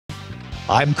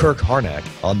I'm Kirk Harnack.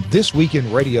 On This Week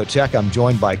in Radio Tech, I'm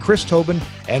joined by Chris Tobin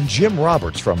and Jim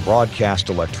Roberts from Broadcast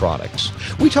Electronics.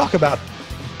 We talk about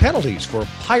penalties for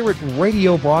pirate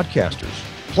radio broadcasters.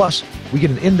 Plus, we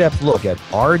get an in-depth look at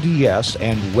RDS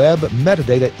and web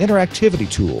metadata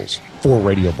interactivity tools for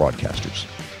radio broadcasters.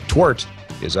 TWiRT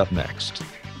is up next.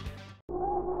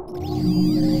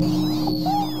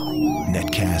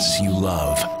 Netcasts you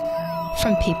love.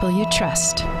 From people you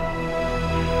trust.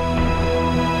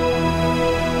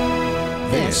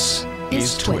 This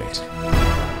is TWiRT.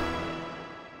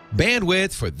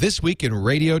 Bandwidth for This Week in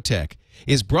Radio Tech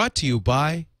is brought to you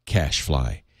by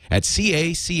CacheFly at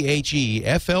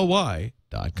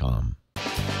CACHEFLY.com.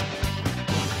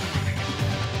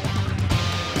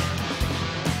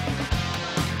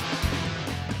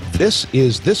 This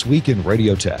is This Week in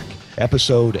Radio Tech,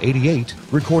 episode 88,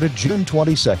 recorded June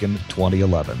 22nd,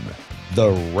 2011.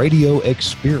 The Radio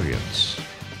Experience.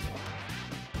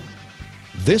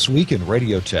 This Week in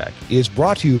Radio Tech is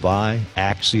brought to you by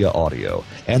Axia Audio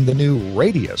and the new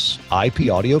Radius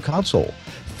IP audio console.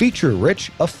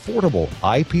 Feature-rich, affordable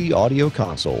IP audio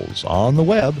consoles on the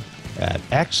web at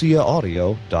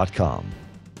axiaaudio.com.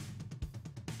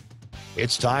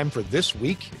 It's time for This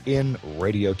Week in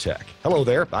Radio Tech. Hello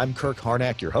there, I'm Kirk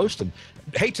Harnack, your host, and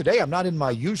hey, today I'm not in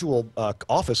my usual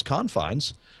office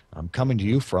confines. I'm coming to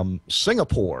you from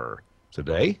Singapore.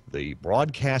 Today, the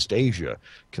Broadcast Asia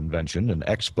Convention and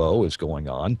Expo is going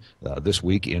on this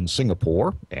week in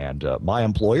Singapore, and my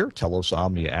employer, Telos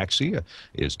Omnia Axia,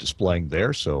 is displaying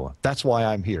there, so that's why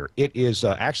I'm here. It is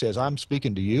actually, as I'm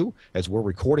speaking to you, as we're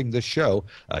recording this show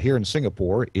here in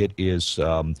Singapore, it is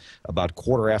about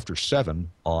 7:15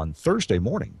 on Thursday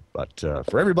morning. But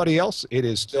for everybody else, it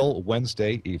is still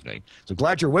Wednesday evening. So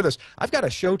glad you're with us. I've got a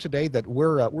show today that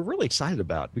we're really excited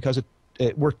about because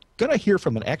we're going to hear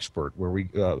from an expert where we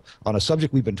on a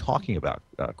subject we've been talking about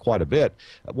quite a bit,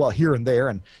 well, here and there.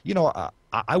 And, you know,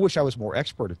 I wish I was more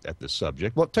expert at this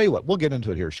subject. Well, tell you what, we'll get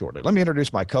into it here shortly. Let me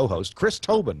introduce my co-host. Chris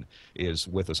Tobin is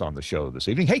with us on the show this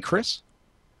evening. Hey, Chris.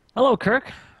 Hello,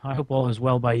 Kirk. I hope all is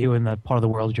well by you in that part of the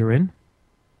world you're in.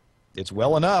 It's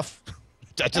well enough.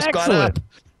 I just Excellent.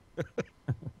 got up.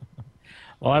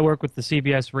 Well, I work with the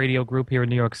CBS radio group here in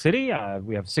New York City.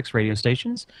 We have 6 radio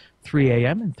stations, 3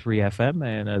 AM and 3 FM.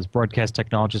 And as broadcast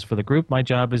technologist for the group, my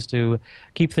job is to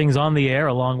keep things on the air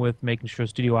along with making sure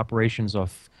studio operations are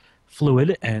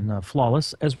fluid and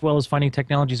flawless, as well as finding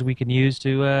technologies we can use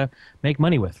to make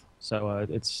money with. So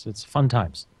it's fun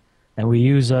times. And we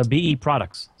use BE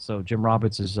products. So Jim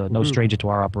Roberts is no stranger to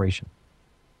our operation.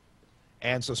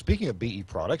 And so speaking of BE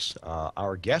products,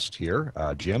 our guest here,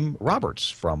 Jim Roberts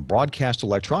from Broadcast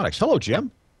Electronics. Hello, Jim.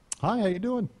 Hi, how you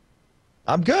doing?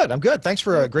 I'm good. I'm good. Thanks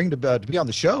for agreeing to be on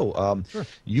the show. Sure.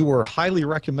 You were highly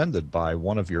recommended by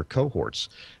one of your cohorts,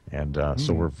 and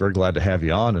so we're very glad to have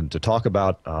you on and to talk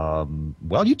about,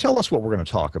 well, you tell us what we're going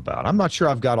to talk about. I'm not sure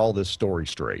I've got all this story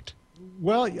straight.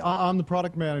 Well, I'm the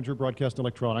product manager, Broadcast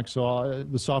Electronics, so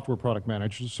the software product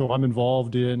manager. So I'm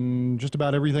involved in just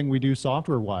about everything we do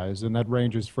software-wise, and that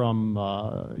ranges from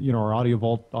you know, our Audio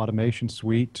Vault automation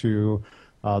suite to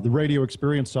the radio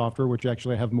experience software, which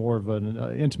actually I have more of an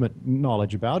intimate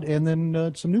knowledge about, and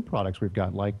then some new products we've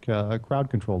got, like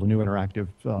Crowd Control, the new interactive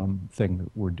thing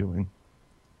that we're doing.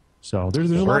 So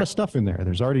there's a lot of stuff in there.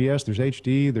 There's RDS, there's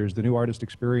HD, there's the new artist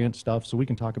experience stuff, so we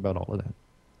can talk about all of that.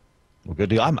 Well,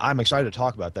 good deal. I'm excited to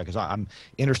talk about that because I'm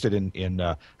interested in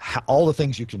all the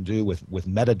things you can do with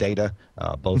metadata,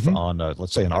 both on,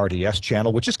 let's say, an RDS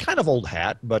channel, which is kind of old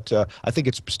hat, but I think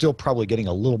it's still probably getting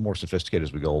a little more sophisticated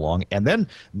as we go along, and then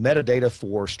metadata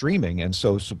for streaming, and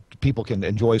so people can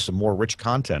enjoy some more rich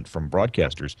content from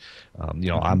broadcasters. You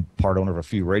know, I'm part owner of a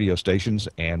few radio stations,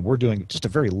 and we're doing just a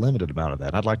very limited amount of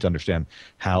that. I'd like to understand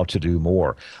how to do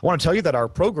more. I want to tell you that our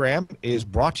program is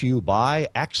brought to you by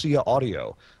Axia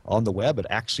Audio. On the web at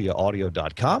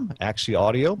axiaaudio.com. Axia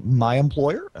Audio, my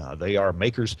employer. They are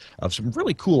makers of some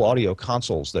really cool audio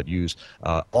consoles that use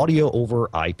audio over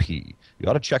IP. You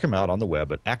ought to check them out on the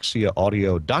web at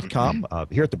axiaaudio.com.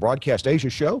 Here at the Broadcast Asia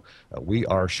show, we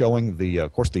are showing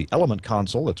of course, the Element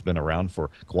console that's been around for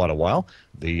quite a while.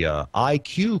 The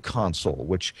IQ console,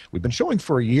 which we've been showing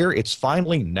for a year. It's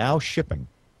finally now shipping.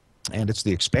 And it's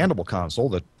the expandable console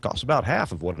that costs about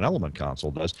half of what an Element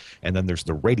console does. And then there's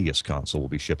the Radius console we'll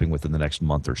be shipping within the next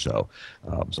month or so.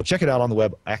 So check it out on the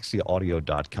web,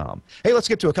 axiaaudio.com. Hey, let's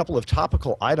get to a couple of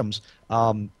topical items.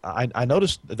 I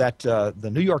noticed that the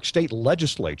New York State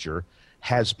Legislature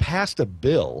has passed a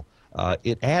bill.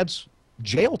 It adds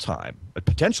jail time,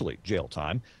 potentially jail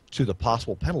time, to the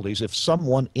possible penalties if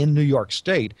someone in New York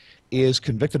State is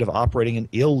convicted of operating an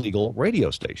illegal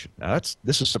radio station. Now,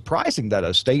 this is surprising that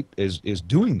a state is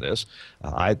doing this.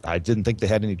 I didn't think they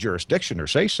had any jurisdiction or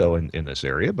say so in this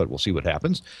area, but we'll see what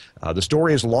happens. The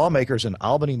story is lawmakers in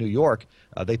Albany, New York,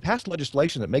 they passed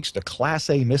legislation that makes it a Class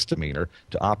A misdemeanor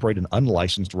to operate an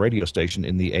unlicensed radio station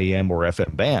in the AM or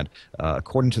FM band.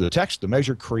 According to the text, the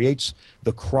measure creates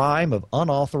the crime of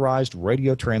unauthorized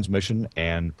radio transmission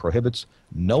and prohibits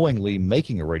knowingly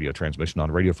making a radio transmission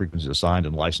on radio frequencies assigned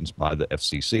and licensed by the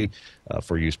FCC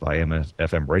for use by AM and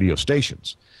FM radio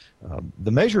stations.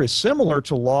 The measure is similar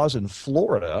to laws in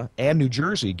Florida and New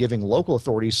Jersey, giving local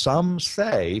authorities some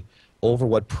say over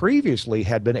what previously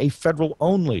had been a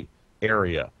federal-only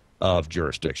area of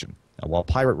jurisdiction. Now, while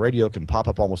pirate radio can pop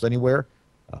up almost anywhere,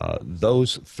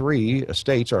 those three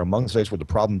states are among the states where the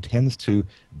problem tends to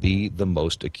be the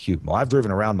most acute. Well, I've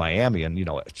driven around Miami, and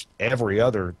every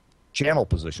other channel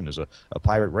position is a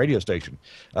pirate radio station.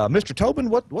 Mr. Tobin,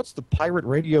 what's the pirate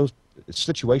radio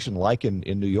situation like in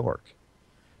New York?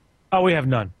 Oh, we have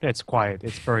none. It's quiet.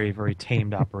 It's very, very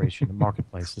tamed operation. The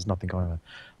marketplace, there's nothing going on.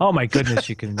 Oh my goodness,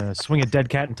 you can swing a dead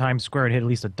cat in Times Square and hit at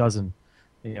least a dozen,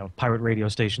 pirate radio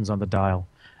stations on the dial.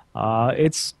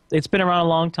 It's been around a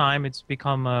long time. It's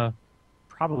become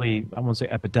probably, I won't say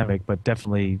epidemic, but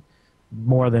definitely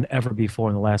more than ever before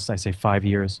in the last, I say, 5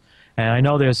 years. And I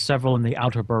know there's several in the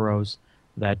outer boroughs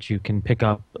that you can pick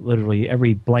up literally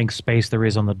every blank space there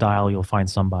is on the dial. You'll find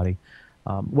somebody.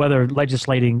 Whether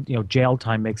legislating, jail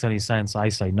time makes any sense, I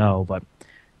say no. But,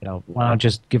 why not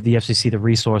just give the FCC the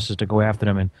resources to go after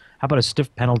them? And how about a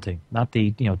stiff penalty, not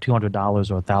the,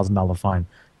 $200 or $1,000 fine?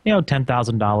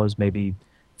 $10,000, maybe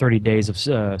 30 days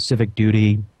of civic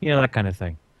duty, that kind of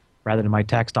thing. Rather than my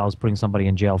tax dollars putting somebody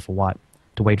in jail for what?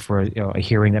 To wait for a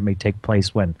hearing that may take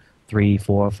place when? 3,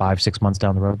 4, 5, 6 months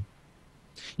down the road?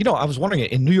 I was wondering,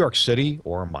 in New York City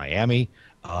or Miami,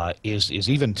 is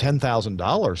even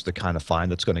 $10,000 the kind of fine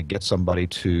that's going to get somebody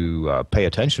to pay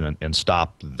attention and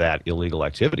stop that illegal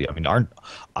activity? I mean,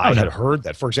 I had heard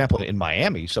that, for example, in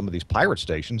Miami, some of these pirate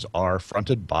stations are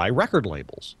fronted by record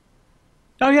labels.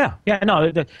 Oh, yeah. Yeah,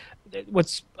 no.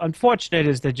 What's unfortunate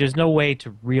is that there's no way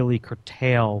to really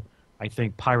curtail, I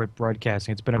think, pirate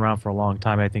broadcasting. It's been around for a long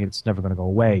time. I think it's never going to go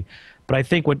away. But I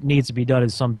think what needs to be done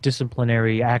is some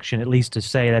disciplinary action, at least to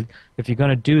say that if you're going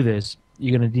to do this,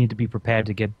 you're going to need to be prepared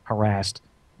to get harassed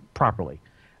properly.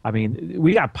 I mean,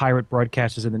 we got pirate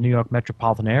broadcasters in the New York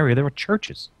metropolitan area. There are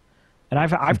churches. And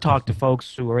I've talked to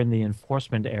folks who are in the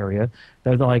enforcement area.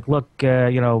 They're like, look,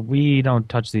 we don't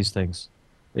touch these things.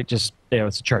 It just,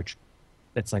 it's a church.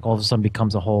 It's like all of a sudden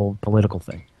becomes a whole political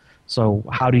thing. So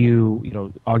how do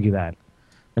you, argue that?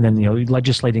 And then,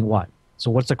 legislating what?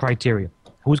 So what's the criteria?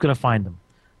 Who's going to find them?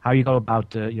 How you go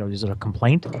about, is it a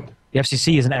complaint? The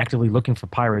FCC isn't actively looking for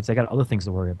pirates. They got other things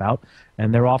to worry about.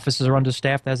 And their offices are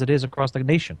understaffed as it is across the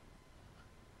nation.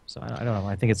 So I don't know.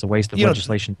 I think it's a waste of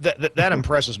legislation. That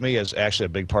impresses me as actually a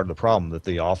big part of the problem, that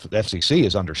the FCC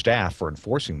is understaffed for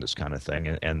enforcing this kind of thing,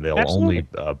 and they'll Absolutely.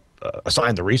 only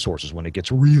assign the resources when it gets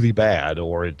really bad,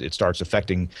 or it starts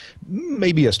affecting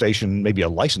maybe a station, maybe a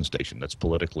licensed station that's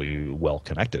politically well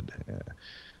connected.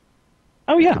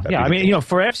 Oh, yeah. Yeah. I mean,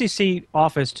 for FCC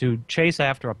office to chase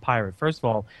after a pirate, first of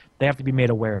all, they have to be made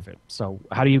aware of it. So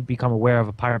how do you become aware of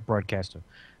a pirate broadcaster?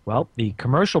 Well, the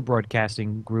commercial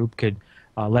broadcasting group could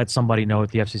let somebody know at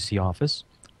the FCC office.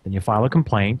 Then you file a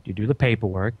complaint. You do the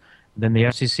paperwork. Then the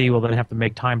FCC will then have to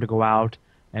make time to go out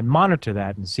and monitor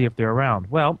that and see if they're around.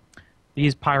 Well,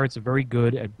 these pirates are very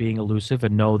good at being elusive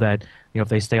and know that if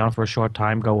they stay on for a short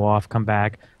time, go off, come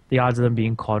back, the odds of them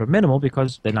being caught are minimal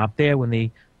because they're not there when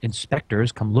the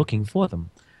inspectors come looking for them.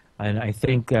 And I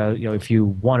think if you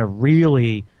want to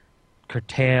really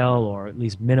curtail or at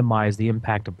least minimize the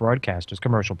impact of broadcasters,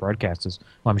 commercial broadcasters,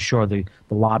 well, I'm sure the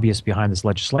lobbyists behind this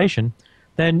legislation,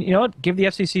 then give the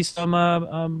FCC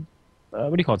some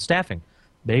staffing.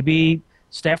 Maybe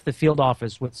staff the field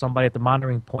office with somebody at the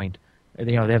monitoring point.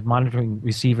 They have monitoring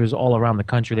receivers all around the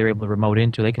country. They're able to remote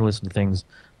into. They can listen to things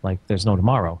like there's no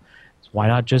tomorrow. So why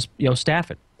not just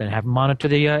staff it? Then have them monitor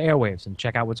the airwaves and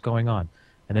check out what's going on.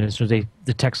 And then as soon as they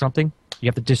detect something, you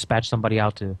have to dispatch somebody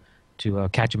out to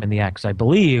catch them in the act. Because I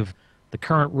believe the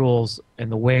current rules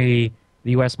and the way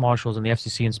the U.S. Marshals and the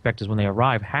FCC inspectors, when they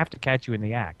arrive, have to catch you in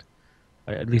the act,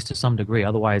 at least to some degree.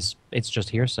 Otherwise, it's just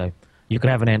hearsay. You can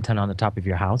have an antenna on the top of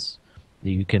your house.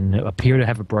 You can appear to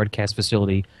have a broadcast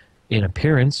facility in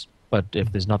appearance, but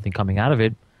if there's nothing coming out of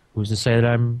it, who's to say that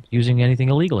I'm using anything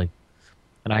illegally?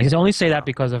 And I only say that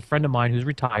because a friend of mine who's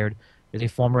retired is a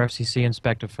former FCC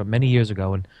inspector from many years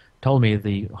ago and told me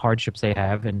the hardships they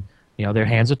have, and their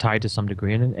hands are tied to some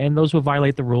degree, and those who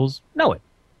violate the rules know it.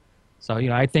 So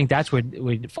I think that's where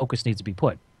focus needs to be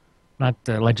put. not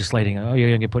legislating. Oh, you're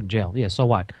going to get put in jail. Yeah, so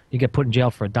what? You get put in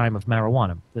jail for a dime of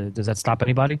marijuana. Does that stop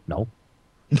anybody? No.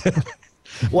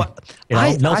 Well,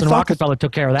 Nelson thought Rockefeller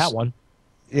took care of that one.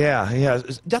 Yeah, yeah.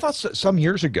 I thought some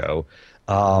years ago,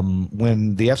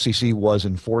 when the FCC was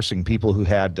enforcing people who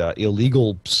had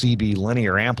illegal CB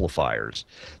linear amplifiers,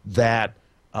 that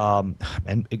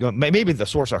maybe the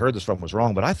source I heard this from was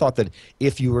wrong, but I thought that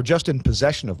if you were just in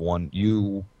possession of one,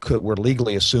 you were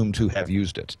legally assumed to have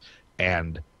used it,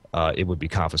 and it would be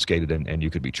confiscated, and you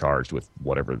could be charged with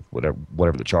whatever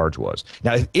the charge was.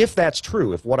 Now, if that's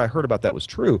true, if what I heard about that was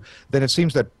true, then it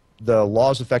seems that the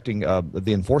laws affecting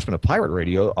the enforcement of pirate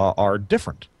radio are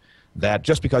different. That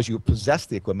just because you possess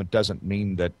the equipment doesn't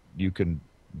mean that you can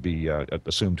be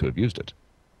assumed to have used it.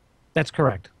 That's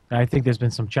correct. I think there's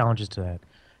been some challenges to that.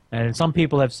 And some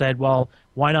people have said, well,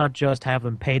 why not just have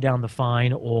them pay down the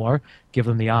fine or give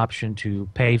them the option to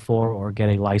pay for or get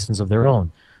a license of their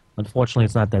own? Unfortunately,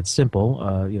 it's not that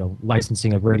simple.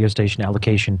 Licensing a radio station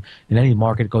allocation in any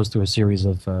market goes through a series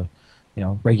of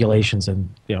regulations, and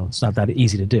it's not that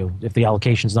easy to do. If the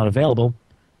allocation is not available,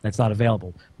 that's not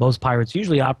available. Most pirates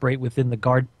usually operate within the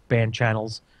guard band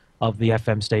channels of the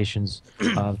FM stations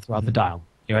throughout the dial.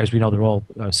 As we know, they're all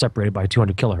separated by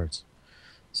 200 kilohertz.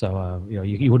 So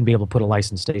you wouldn't be able to put a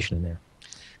licensed station in there.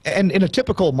 And in a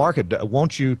typical market,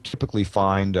 won't you typically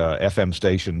find FM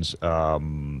stations?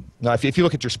 Now, if you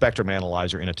look at your spectrum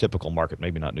analyzer in a typical market,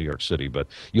 maybe not New York City, but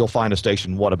you'll find a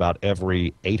station, what, about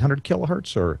every 800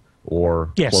 kilohertz or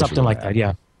yeah, closer something to like that.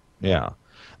 Yeah. Yeah.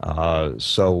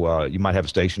 So you might have a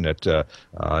station at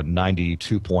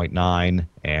 92.9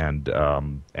 and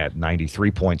at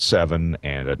 93.7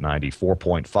 and at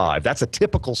 94.5. That's a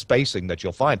typical spacing that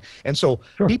you'll find. And so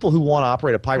people who want to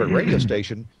operate a pirate radio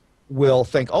station will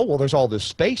think, oh, well, there's all this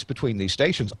space between these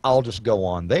stations. I'll just go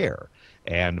on there.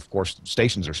 And, of course,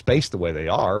 stations are spaced the way they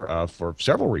are for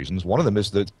several reasons. One of them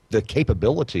is the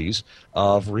capabilities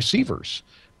of receivers.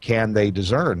 Can they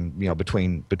discern,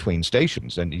 between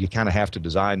stations? And you kind of have to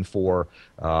design for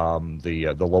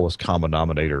the lowest common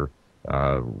denominator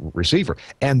receiver.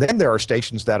 And then there are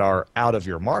stations that are out of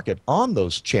your market on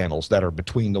those channels that are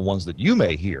between the ones that you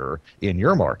may hear in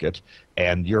your market,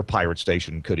 and your pirate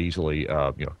station could easily,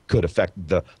 could affect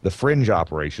the fringe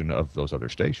operation of those other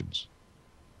stations.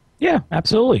 Yeah,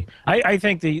 absolutely. I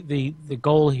think the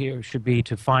goal here should be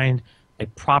to find a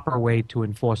proper way to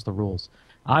enforce the rules.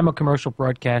 I'm a commercial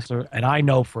broadcaster, and I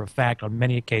know for a fact on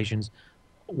many occasions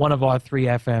one of our 3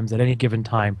 FMs at any given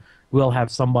time will have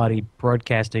somebody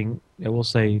broadcasting, we'll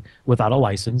say, without a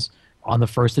license on the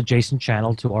first adjacent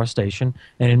channel to our station.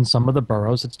 And in some of the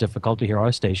boroughs, it's difficult to hear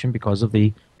our station because of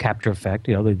the capture effect,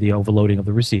 the overloading of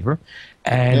the receiver.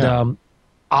 And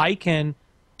I can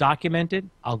document it.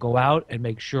 I'll go out and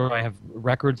make sure I have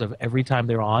records of every time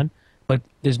they're on. But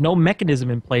there's no mechanism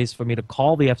in place for me to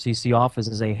call the FCC office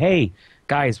and say, hey,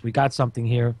 guys, we got something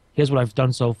here. Here's what I've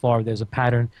done so far. There's a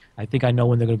pattern. I think I know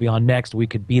when they're going to be on next. We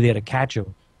could be there to catch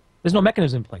them. There's no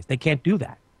mechanism in place. They can't do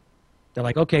that. They're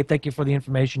like, okay, thank you for the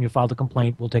information. You filed a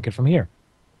complaint. We'll take it from here.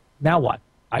 Now what?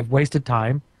 I've wasted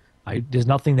time. There's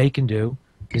nothing they can do.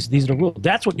 These are the rules.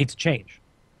 That's what needs to change.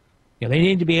 They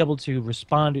need to be able to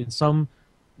respond in some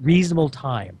reasonable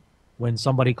time when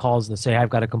somebody calls and say, I've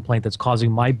got a complaint that's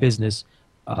causing my business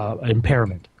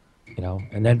impairment,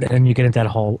 and then you get into that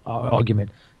whole argument.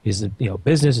 Is it,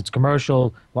 business, it's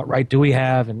commercial, what right do we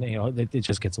have? And, it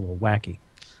just gets a little wacky.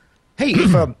 Hey,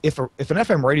 if an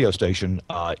FM radio station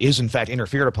is in fact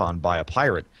interfered upon by a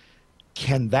pirate,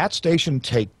 can that station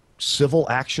take civil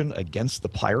action against the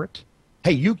pirate?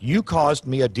 Hey, you caused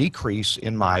me a decrease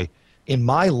in my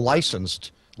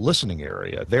licensed listening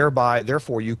area.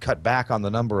 Therefore, you cut back on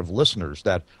the number of listeners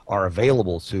that are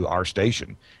available to our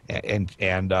station, and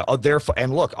therefore,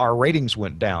 and look, our ratings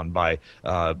went down by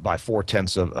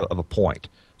 0.4 of a point.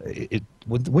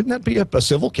 Wouldn't that be a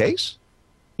civil case?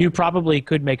 You probably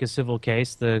could make a civil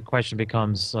case. The question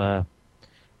becomes your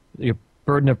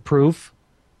burden of proof,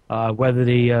 whether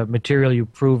the material you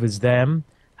prove is them.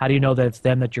 How do you know that it's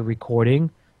them that you're recording?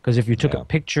 Because if you took a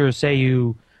picture, say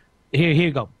here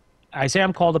you go. I say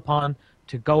I'm called upon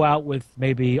to go out with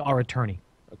maybe our attorney,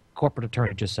 a corporate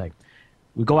attorney, just say.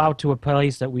 We go out to a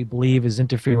place that we believe is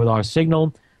interfering with our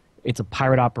signal. It's a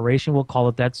pirate operation, we'll call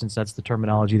it that, since that's the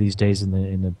terminology these days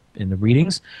in the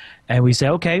readings. And we say,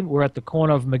 okay, we're at the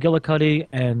corner of McGillicuddy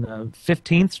and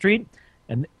 15th Street,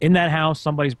 and in that house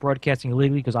somebody's broadcasting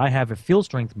illegally because I have a field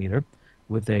strength meter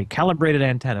with a calibrated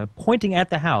antenna pointing at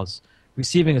the house,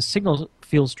 receiving a signal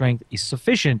field strength is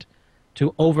sufficient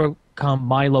to overcome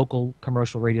my local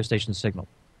commercial radio station signal.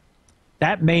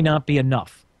 That may not be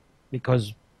enough,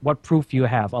 because what proof do you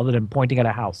have other than pointing at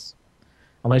a house?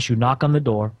 Unless you knock on the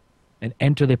door and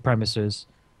enter the premises,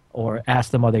 or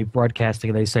ask them, are they broadcasting,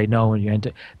 and they say no, and you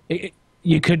enter.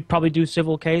 You could probably do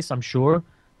civil case, I'm sure,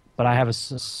 but I have a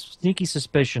sneaky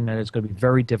suspicion that it's going to be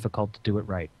very difficult to do it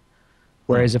right.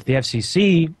 Whereas if the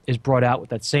FCC is brought out with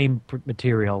that same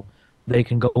material, they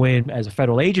can go in as a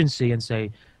federal agency and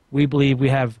say, we believe we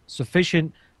have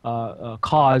sufficient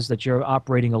cause that you're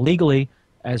operating illegally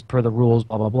as per the rules,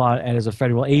 blah, blah, blah. And as a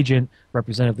federal agent,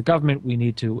 representative of the government, we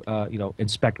need to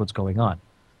inspect what's going on.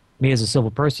 Me as a civil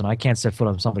person, I can't set foot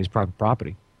on somebody's private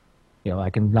property. I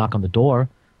can knock on the door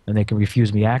and they can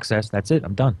refuse me access. That's it.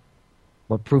 I'm done.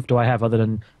 What proof do I have other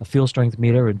than a field strength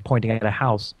meter and pointing at a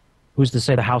house? Who's to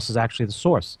say the house is actually the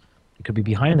source? It could be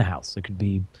behind the house. It could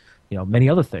be, many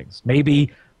other things. Maybe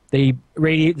the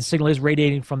signal is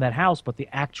radiating from that house, but the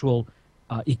actual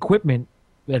equipment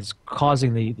that's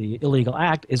causing the illegal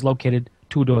act is located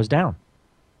 2 doors down.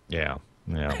 Yeah.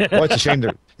 Well, it's a shame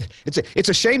that it's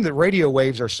a shame that radio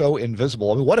waves are so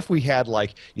invisible. I mean, what if we had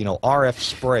RF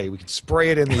spray? We could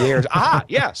spray it in the air.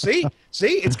 Yeah, see,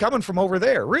 it's coming from over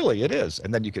there. Really, it is.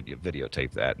 And then you could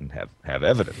videotape that and have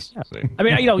evidence. Yeah. I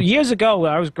mean, years ago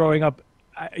when I was growing up,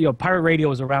 pirate radio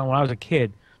was around when I was a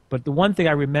kid. But the one thing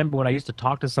I remember when I used to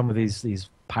talk to some of these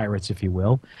pirates, if you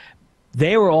will,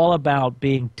 they were all about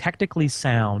being technically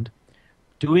sound,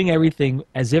 doing everything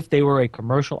as if they were a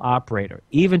commercial operator,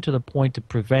 even to the point to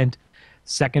prevent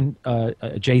second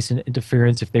adjacent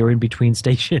interference if they were in between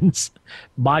stations.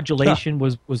 Modulation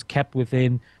was kept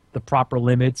within the proper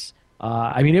limits.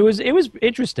 I mean, it was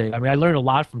interesting. I mean, I learned a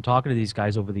lot from talking to these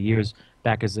guys over the years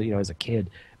back as a kid.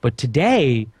 But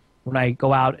today, when I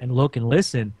go out and look and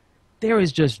listen, there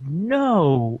is just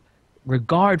no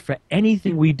regard for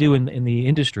anything we do in the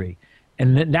industry.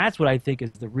 And that's what I think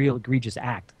is the real egregious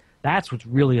act. That's what's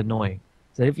really annoying.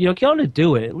 So if you're going to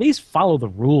do it, at least follow the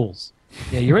rules.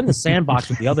 You're in the sandbox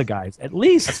with the other guys. At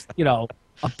least,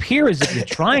 appear as if you're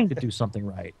trying to do something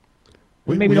right.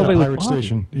 We had a pirate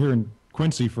station here in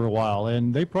Quincy for a while,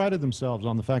 and they prided themselves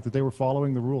on the fact that they were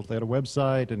following the rules. They had a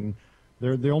website, and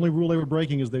the only rule they were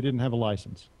breaking is they didn't have a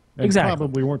license. And exactly.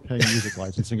 Probably weren't paying music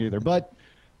licensing either. But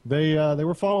they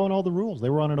were following all the rules. They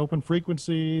were on an open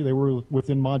frequency. They were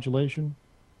within modulation.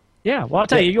 Yeah. Well, I'll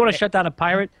tell you, you want to shut down a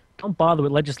pirate, don't bother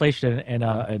with legislation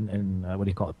and what do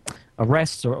you call it,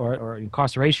 arrests or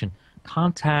incarceration.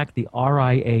 Contact the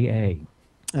RIAA.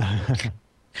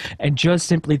 And just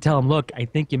simply tell them, look, I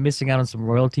think you're missing out on some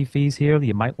royalty fees here.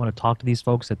 You might want to talk to these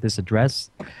folks at this address,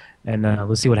 and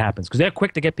let's see what happens. Because they're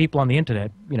quick to get people on the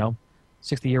internet,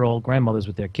 60-year-old grandmothers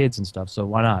with their kids and stuff, so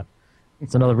why not?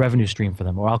 It's another revenue stream for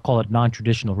them, or I'll call it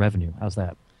non-traditional revenue. How's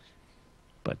that?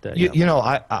 But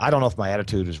I don't know if my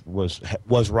attitude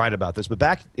was right about this, but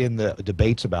back in the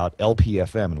debates about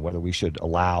LPFM and whether we should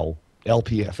allow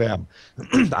LPFM,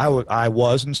 I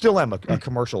was and still am a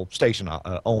commercial station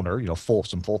owner,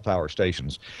 some full power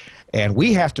stations, and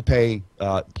we have to pay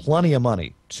plenty of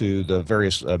money to the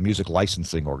various music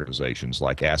licensing organizations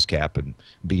like ASCAP and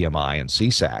BMI and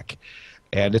CSAC.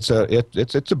 And it's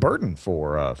a burden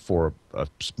for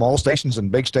small stations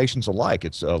and big stations alike.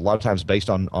 It's a lot of times based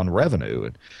on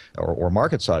revenue or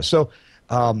market size. So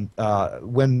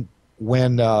when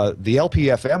the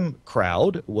LPFM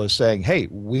crowd was saying, "Hey,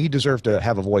 we deserve to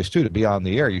have a voice too, to be on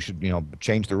the air. You should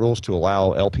change the rules to allow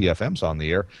LPFMs on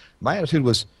the air." My attitude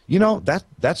was,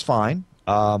 that's fine,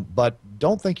 but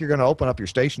don't think you're going to open up your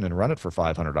station and run it for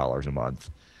 $500 a month.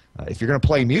 If you're going to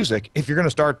play music, if you're going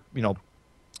to start, if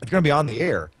you're going to be on the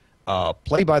air,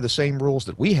 play by the same rules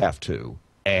that we have to,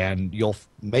 and you'll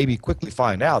maybe quickly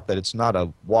find out that it's not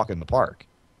a walk in the park.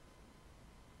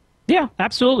 Yeah,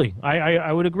 absolutely.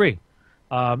 I would agree.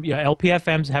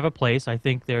 LPFMs have a place. I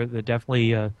think they're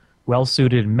definitely well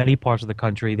suited in many parts of the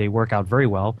country. They work out very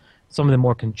well. Some of the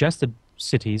more congested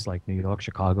cities like New York,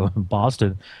 Chicago, and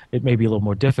Boston, it may be a little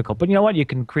more difficult. But you know what? You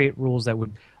can create rules that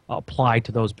would apply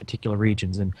to those particular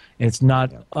regions, and it's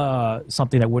not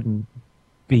something that wouldn't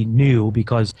be new,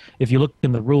 because if you look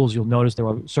in the rules, you'll notice there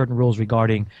are certain rules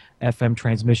regarding FM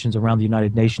transmissions around the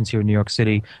United Nations here in New York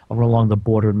City, or along the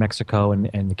border in Mexico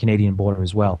and the Canadian border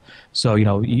as well. So,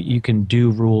 you can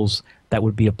do rules that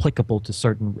would be applicable to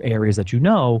certain areas that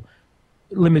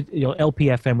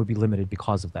LPFM would be limited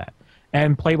because of that.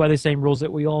 And play by the same rules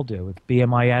that we all do. If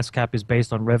BMI ASCAP is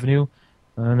based on revenue,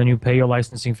 and then you pay your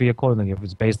licensing fee accordingly. If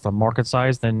it's based on market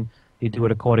size, then you do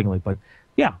it accordingly. But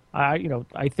yeah,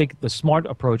 I think the smart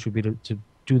approach would be to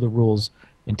do the rules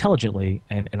intelligently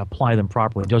and apply them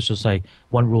properly. Don't just say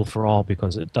one rule for all,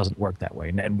 because it doesn't work that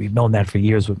way. And we've known that for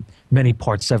years with many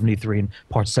Part 73 and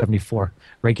Part 74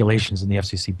 regulations in the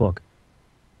FCC book.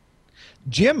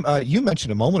 Jim, you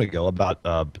mentioned a moment ago about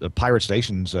pirate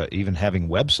stations even having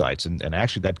websites, and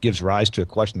actually that gives rise to a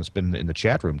question that's been in the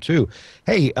chat room too.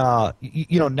 Hey, now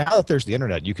that there's the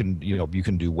internet, you can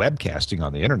do webcasting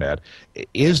on the internet.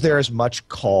 Is there as much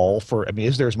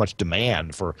is there as much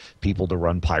demand for people to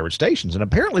run pirate stations? And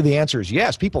apparently the answer is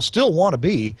yes. People still want to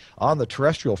be on the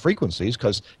terrestrial frequencies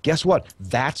because guess what?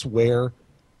 That's where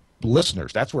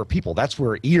listeners, that's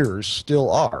where ears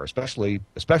still are, especially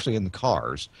in the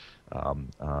cars.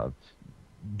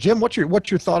 Jim, what's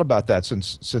your thought about that?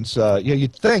 Since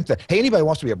you'd think that hey, anybody who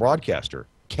wants to be a broadcaster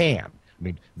can. I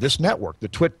mean, this network, the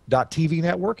TWiRT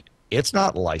network, it's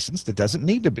not licensed. It doesn't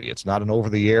need to be. It's not an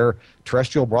over-the-air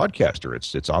terrestrial broadcaster.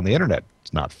 It's on the internet.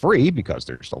 It's not free because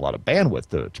there's a lot of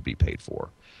bandwidth to be paid for.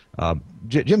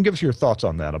 Jim, give us your thoughts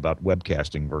on that about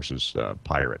webcasting versus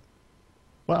pirate.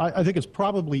 Well, I think it's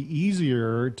probably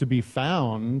easier to be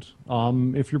found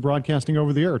if you're broadcasting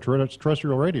over the air,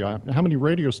 terrestrial radio. How many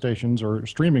radio stations or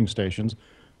streaming stations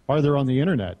are there on the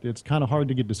internet? It's kind of hard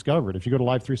to get discovered. If you go to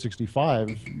Live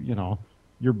 365,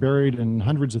 you're buried in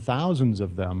hundreds of thousands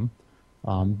of them.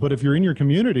 But if you're in your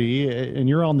community and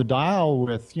you're on the dial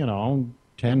with,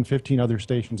 10, 15 other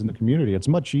stations in the community, it's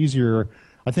much easier,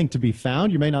 I think, to be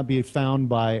found. You may not be found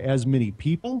by as many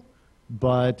people,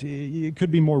 but it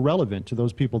could be more relevant to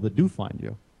those people that do find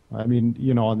you. I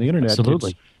mean, on the internet,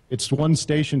 absolutely, it's one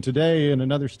station today and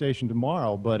another station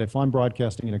tomorrow. But if I'm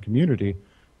broadcasting in a community,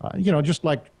 just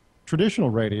like traditional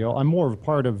radio, I'm more of a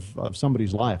part of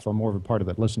somebody's life. I'm more of a part of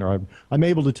that listener. I'm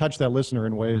able to touch that listener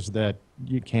in ways that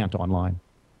you can't online.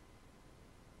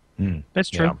 That's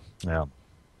true. Yeah.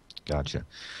 Gotcha.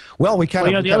 Well,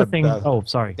 the other thing.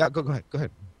 Sorry. Yeah, go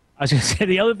ahead. I was going to say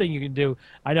the other thing you can do,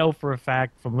 I know for a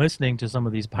fact from listening to some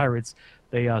of these pirates,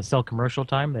 they sell commercial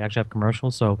time. They actually have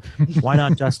commercials. So why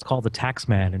not just call the tax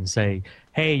man and say,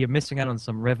 hey, you're missing out on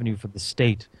some revenue for the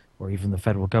state or even the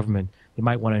federal government. You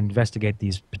might want to investigate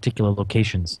these particular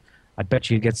locations. I bet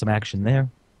you get some action there.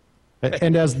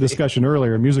 And as the discussion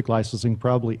earlier, music licensing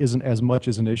probably isn't as much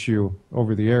as an issue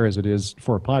over the air as it is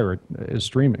for a pirate is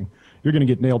streaming. You're going to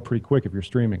get nailed pretty quick if you're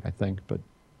streaming, I think. But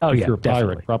if you're a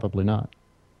pirate, probably not.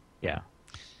 Yeah.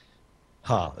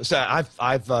 So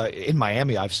I've in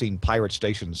Miami, I've seen pirate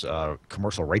stations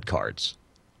commercial rate cards.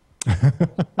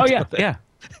 Oh yeah, yeah.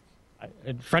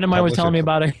 A friend of mine was telling me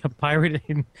about a pirate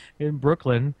in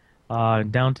Brooklyn,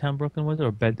 downtown Brooklyn, was it,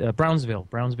 or Brownsville,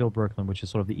 Brooklyn, which is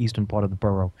sort of the eastern part of the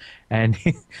borough, and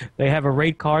they have a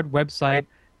rate card website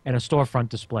and a storefront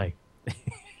display,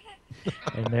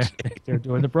 and they're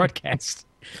doing the broadcast,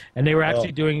 and they were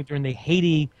actually doing it during the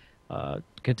Haiti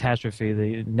catastrophe,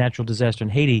 the natural disaster in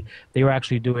Haiti. They were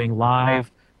actually doing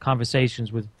live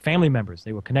conversations with family members.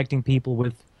 They were connecting people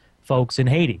with folks in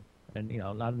Haiti, and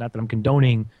not that I'm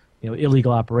condoning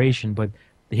illegal operation, but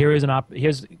here's a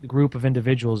group of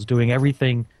individuals doing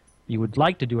everything you would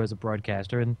like to do as a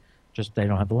broadcaster, and just they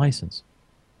don't have the license.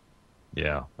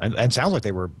 Yeah, and sounds like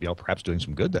they were perhaps doing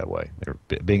some good that way.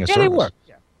 They're being a service. They were.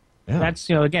 Yeah. That's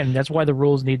again, that's why the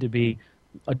rules need to be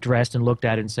addressed and looked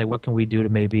at and say, what can we do to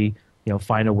maybe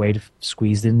find a way to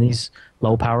squeeze in these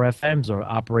low power FMs or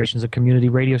operations of community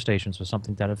radio stations or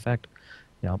something to that effect.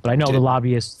 But I know the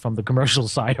lobbyists from the commercial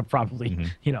side are probably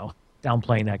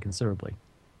downplaying that considerably.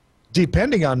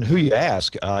 Depending on who you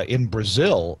ask, in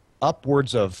Brazil,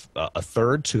 upwards of a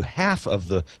third to half of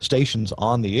the stations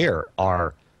on the air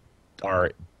are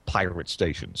pirate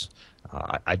stations.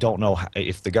 I don't know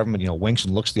if the government winks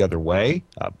and looks the other way.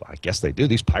 I guess they do.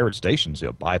 These pirate stations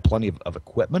buy plenty of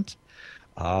equipment.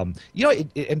 And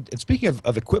speaking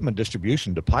of equipment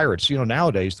distribution to pirates,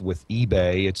 nowadays with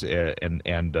eBay, it's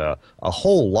and a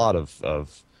whole lot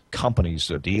of companies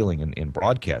dealing in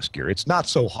broadcast gear. It's not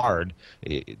so hard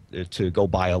to go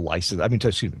buy a license. I mean,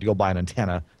 to go buy an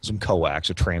antenna, some coax,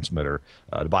 a transmitter,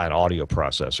 to buy an audio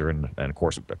processor, and of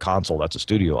course a console. That's a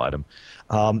studio item.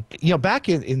 Back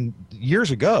in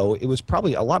years ago, it was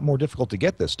probably a lot more difficult to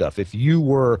get this stuff. If you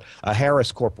were a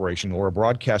Harris Corporation or a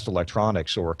Broadcast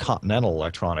Electronics or a Continental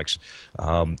Electronics,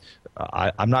 I'm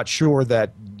not sure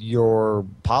that your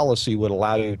policy would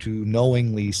allow you to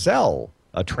knowingly sell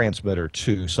a transmitter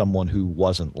to someone who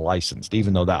wasn't licensed,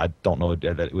 even though that I don't know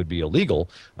that it would be illegal.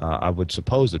 I would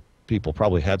suppose that people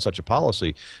probably had such a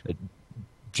policy.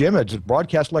 Jim, at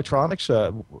Broadcast Electronics,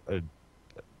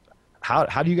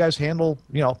 how do you guys handle,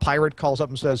 pirate calls up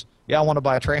and says, yeah, I want to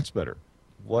buy a transmitter?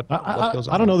 What goes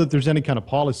on? I don't know that there's any kind of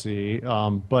policy,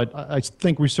 but I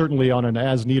think we certainly on an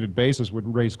as-needed basis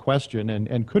would raise question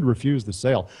and could refuse the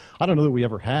sale. I don't know that we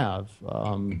ever have.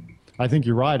 I think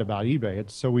you're right about eBay.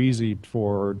 It's so easy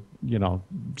for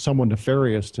someone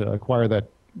nefarious to acquire that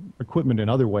equipment in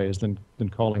other ways than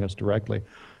calling us directly.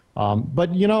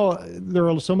 But you know, there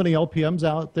are so many LPMs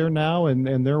out there now,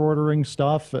 and they're ordering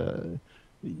stuff.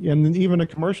 And even a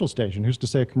commercial station. Who's to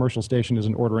say a commercial station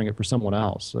isn't ordering it for someone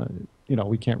else? You know,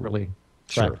 we can't really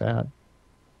track Sure. that.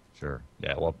 Sure.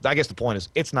 Yeah. Well, I guess the point is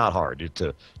it's not hard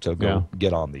to go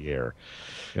get on the air.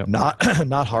 Yep.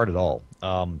 Not hard at all.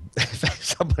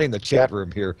 Somebody in the chat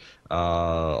room here.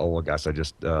 Oh gosh, I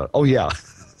just. Oh yeah.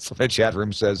 Somebody in the chat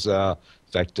room says. In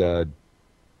fact,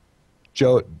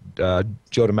 Joe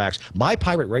to Max. My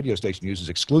pirate radio station uses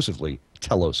exclusively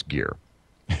Telos gear.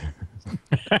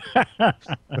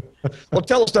 Well,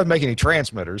 Telos doesn't make any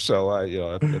transmitters, so you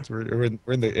know we're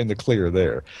in the clear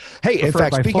there. Hey, in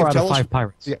fact, by speaking 4 of out of Telos, 5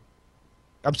 pirates. yeah,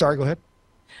 I'm sorry. Go ahead.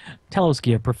 Telos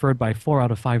gear preferred by 4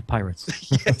 out of 5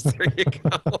 pirates. Yes, there you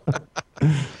go.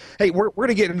 Hey, we're going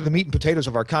to get into the meat and potatoes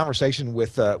of our conversation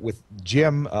with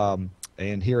Jim.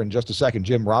 And here in just a second,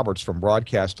 Jim Roberts from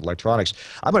Broadcast Electronics.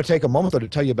 I'm going to take a moment, though, to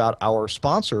tell you about our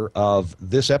sponsor of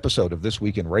this episode of This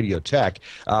Week in Radio Tech.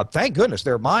 Thank goodness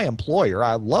they're my employer.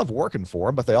 I love working for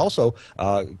them, but they also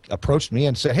approached me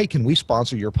and said, hey, can we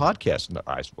sponsor your podcast? And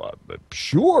I said,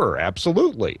 sure,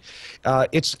 absolutely.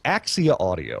 It's Axia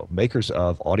Audio, makers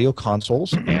of audio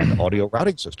consoles and audio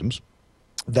routing systems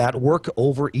that work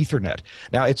over Ethernet.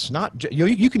 Now, it's not,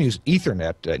 you can use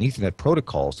Ethernet and Ethernet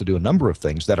protocols to do a number of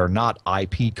things that are not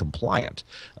IP compliant.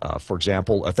 For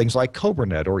example, things like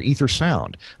CobraNet or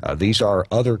EtherSound. These are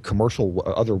other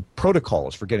other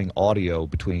protocols for getting audio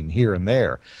between here and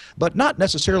there, but not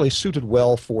necessarily suited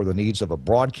well for the needs of a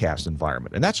broadcast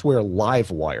environment. And that's where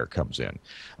LiveWire comes in.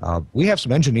 We have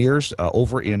some engineers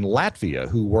over in Latvia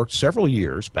who worked several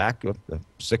years back,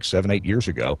 6, 7, 8 years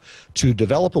ago, to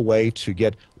develop a way to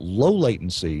get low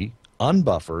latency,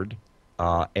 unbuffered,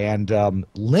 and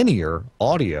linear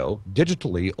audio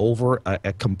digitally over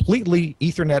a completely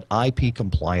Ethernet IP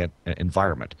compliant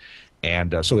environment.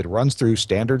 And so it runs through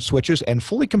standard switches and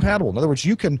fully compatible. In other words,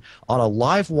 you can, on a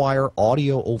LiveWire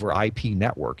audio over IP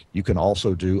network, you can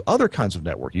also do other kinds of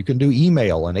network. You can do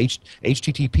email and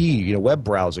HTTP, web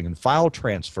browsing and file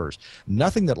transfers.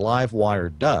 Nothing that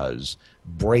LiveWire does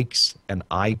breaks an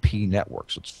IP network,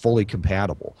 so it's fully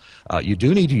compatible. You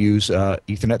do need to use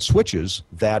Ethernet switches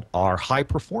that are high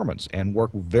performance and work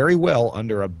very well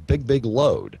under a big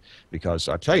load, because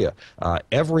I'll tell you,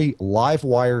 every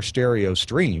LiveWire stereo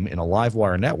stream in a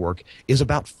LiveWire network is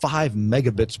about 5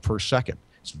 megabits per second.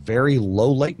 It's very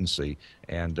low latency,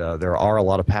 and there are a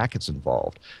lot of packets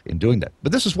involved in doing that.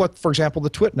 But this is what, for example,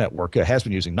 the TWiRT network has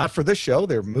been using. Not for this show.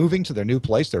 They're moving to their new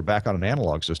place. They're back on an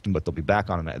analog system, but they'll be back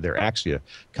on their Axia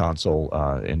console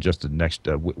in just the next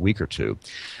week or two.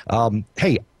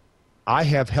 Hey, I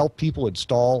have helped people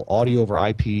install audio over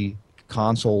IP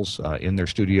consoles in their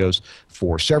studios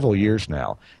for several years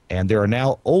now, and there are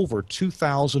now over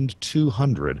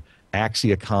 2,200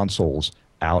 Axia consoles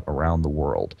out around the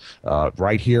world.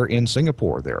 Right here in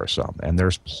Singapore, there are some, and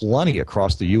there's plenty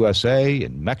across the USA,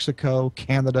 in Mexico,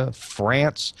 Canada,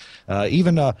 France,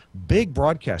 even a big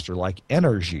broadcaster like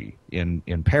Energy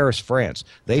in Paris, France.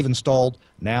 They've installed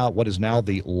now what is now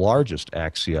the largest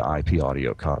Axia IP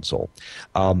audio console.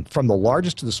 From the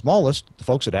largest to the smallest, the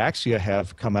folks at Axia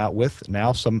have come out with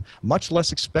now some much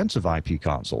less expensive IP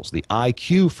consoles. The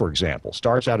IQ, for example,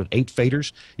 starts out at 8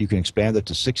 faders. You can expand it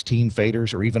to 16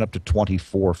 faders or even up to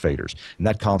 24 faders. And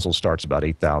that console starts about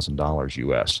 $8,000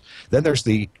 US. Then there's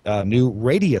the new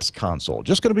Radius console,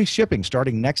 just going to be shipping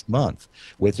starting next month,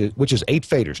 which is 8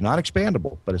 faders, not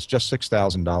expandable, but it's just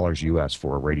 $6,000 US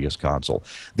for a Radius console.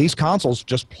 These consoles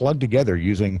just plug together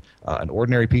using an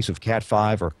ordinary piece of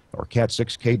Cat5 or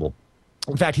Cat6 cable.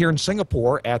 In fact, here in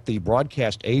Singapore at the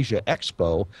Broadcast Asia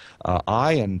Expo,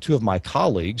 I and 2 of my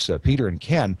colleagues, Peter and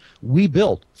Ken, we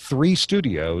built 3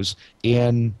 studios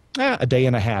in a day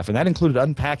and a half, and that included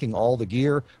unpacking all the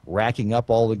gear, racking up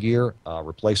all the gear,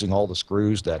 replacing all the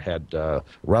screws that had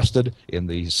rusted in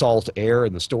the salt air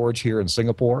in the storage here in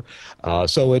Singapore.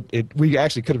 So we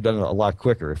actually could have done it a lot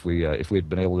quicker if we had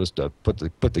been able just to put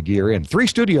the gear in. 3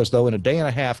 studios though in a day and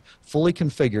a half, fully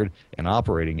configured and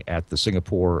operating at the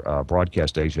Singapore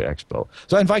Broadcast Asia Expo.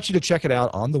 So I invite you to check it out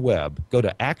on the web. Go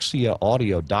to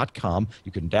axiaaudio.com.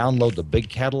 You can download the big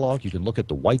catalog. You can look at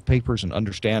the white papers and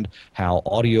understand how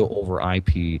audio over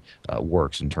IP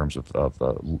works in terms of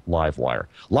LiveWire.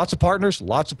 Lots of partners,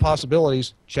 lots of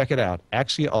possibilities. Check it out,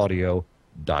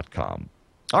 axiaaudio.com.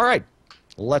 All right,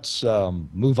 let's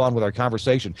move on with our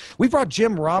conversation. We brought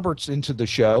Jim Roberts into the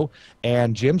show,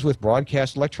 and Jim's with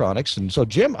Broadcast Electronics. And so,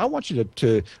 Jim, I want you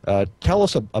to tell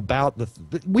us about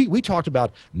we talked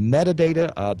about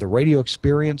metadata, the radio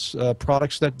experience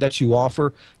products that you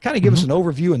offer. Kind of give us an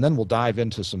overview, and then we'll dive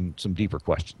into some deeper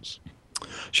questions.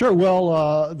 Sure.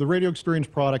 Well, the radio experience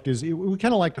product is, we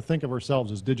kind of like to think of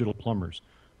ourselves as digital plumbers.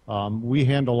 We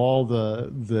handle all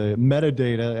the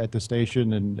metadata at the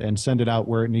station and send it out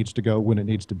where it needs to go when it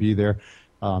needs to be there.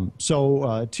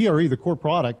 TRE, the core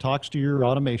product, talks to your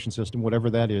automation system, whatever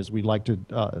that is. We like to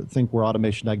think we're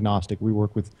automation agnostic. We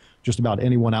work with just about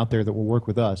anyone out there that will work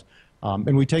with us.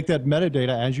 And we take that metadata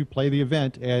as you play the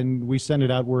event, and we send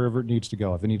it out wherever it needs to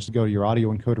go. If it needs to go to your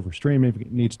audio encoder for streaming, if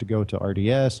it needs to go to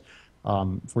RDS,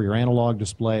 for your analog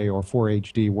display, or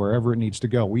 4HD, wherever it needs to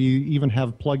go. We even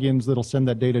have plugins that'll send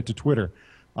that data to Twitter.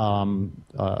 You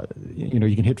know,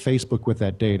 you can hit Facebook with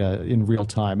that data in real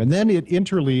time. And then it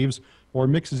interleaves or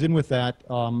mixes in with that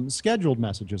scheduled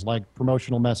messages, like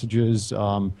promotional messages,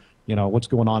 you know, what's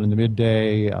going on in the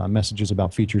midday, messages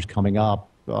about features coming up,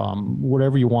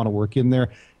 whatever you want to work in there.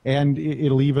 And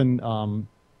it'll even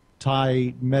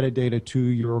tie metadata to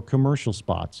your commercial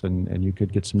spots, and you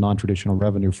could get some non-traditional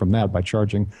revenue from that by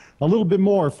charging a little bit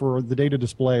more for the data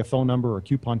display, a phone number or a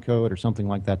coupon code or something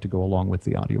like that to go along with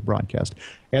the audio broadcast.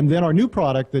 And then our new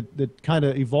product that kind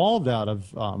of evolved out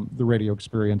of the radio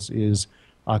experience is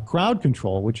Crowd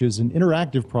Control, which is an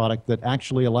interactive product that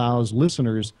actually allows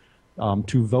listeners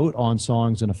to vote on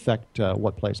songs and affect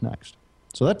what plays next.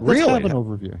 So that's kind of an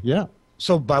overview. Yeah.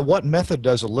 So by what method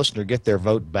does a listener get their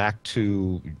vote back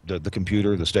to the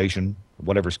computer, the station,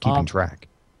 whatever's keeping track?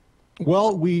 Well,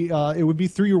 it would be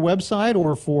through your website,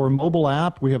 or for mobile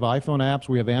app. We have iPhone apps.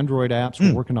 We have Android apps.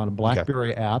 We're working on a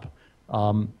BlackBerry app.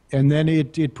 And then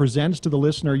it presents to the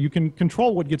listener. You can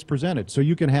control what gets presented. So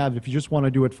you can have, if you just want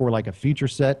to do it for like a feature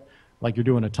set, like you're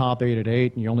doing a top 8 at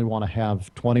 8, and you only want to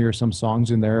have 20 or some songs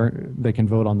in there, they can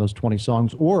vote on those 20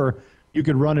 songs. Or you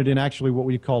could run it in actually what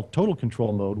we call total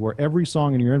control mode, where every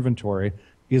song in your inventory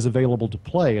is available to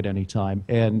play at any time.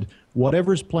 And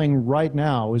whatever's playing right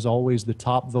now is always the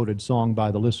top voted song by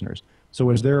the listeners. So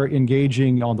as they're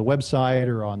engaging on the website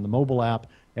or on the mobile app,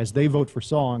 as they vote for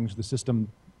songs, the system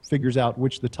figures out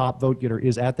which the top vote getter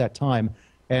is at that time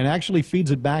and actually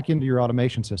feeds it back into your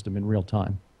automation system in real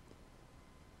time.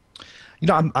 You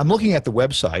know, I'm looking at the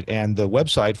website, and the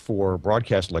website for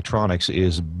broadcast electronics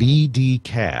is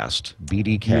BDcast,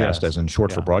 Yes. as in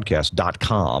short for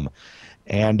broadcast.com.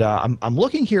 And I'm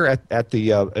looking here at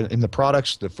the in the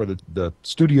products for the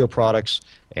studio products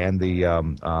and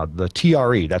the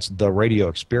TRE, that's the radio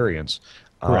experience.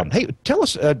 Hey, tell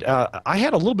us, I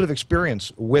had a little bit of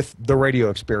experience with the radio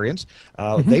experience.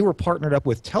 They were partnered up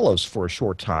with Telos for a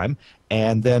short time,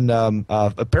 and then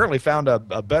apparently found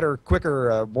a better,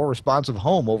 quicker, more responsive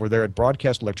home over there at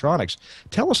Broadcast Electronics.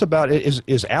 Tell us about it.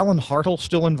 Is Alan Hartle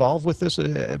still involved with this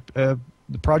the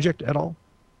project at all?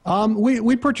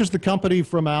 We purchased the company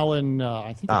from Alan,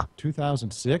 I think in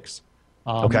 2006.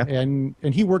 And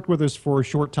he worked with us for a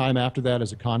short time after that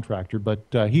as a contractor, but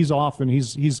he's off, and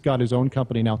he's got his own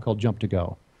company now called Jump to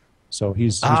Go. So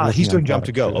he's doing Jump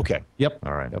to Go. Okay. Yep.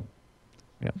 All right. Yep.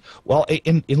 Yeah. Well,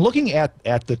 in looking at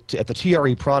the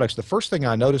TRE products, the first thing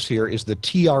I notice here is the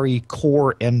TRE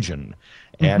core engine.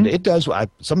 And it does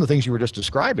some of the things you were just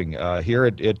describing here.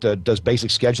 It does basic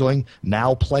scheduling,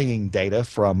 now playing data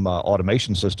from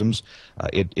automation systems.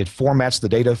 It formats the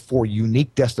data for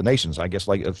unique destinations, I guess,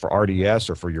 like for RDS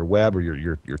or for your web or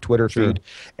your Twitter feed.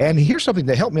 And here's something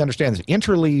that helped me understand this: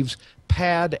 interleaves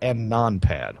pad and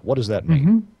non-pad. What does that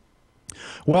mean?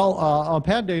 Well,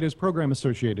 pad data is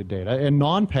program-associated data, and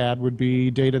non-pad would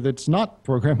be data that's not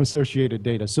program-associated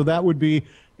data. So that would be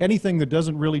anything that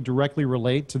doesn't really directly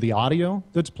relate to the audio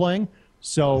that's playing.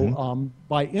 So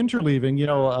by interleaving, you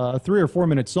know, a 3 or 4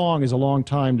 minute song is a long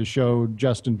time to show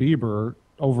Justin Bieber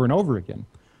over and over again.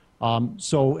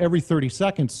 So every 30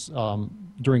 seconds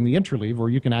during the interleave, or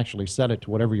you can actually set it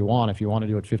to whatever you want. If you want to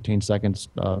do it 15 seconds,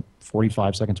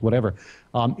 45 seconds, whatever,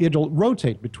 it'll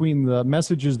rotate between the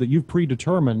messages that you've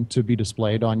predetermined to be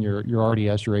displayed on your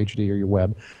RDS, your HD, or your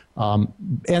web,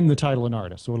 and the title and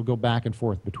artist. So it'll go back and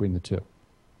forth between the two.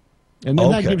 And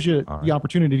then that gives you the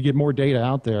opportunity to get more data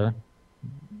out there,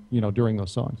 you know, during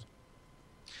those songs.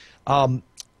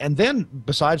 And then,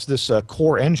 besides this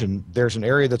core engine, there's an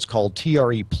area that's called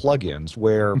TRE plugins,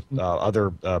 where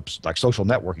other like social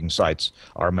networking sites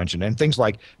are mentioned, and things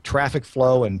like traffic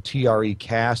flow and TRE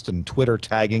cast and Twitter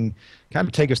tagging. Kind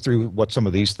of take us through what some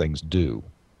of these things do.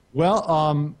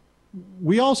 Well,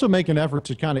 we also make an effort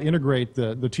to kind of integrate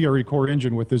the TRE core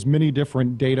engine with as many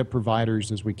different data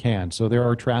providers as we can. So there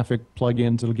are traffic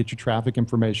plugins that'll get you traffic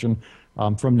information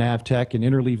from Navtech and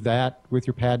interleave that with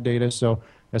your pad data. So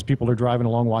as people are driving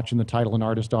along watching the title and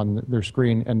artist on their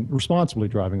screen, and responsibly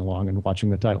driving along and watching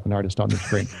the title and artist on their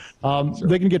screen,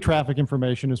 they can get traffic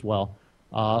information as well.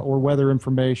 or weather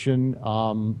information.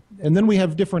 And then we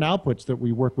have different outputs that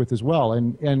we work with as well.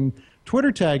 And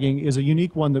Twitter tagging is a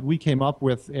unique one that we came up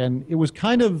with, and it was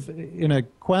kind of in a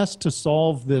quest to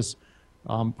solve this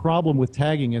problem with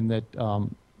tagging in that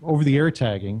over-the-air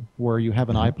tagging, where you have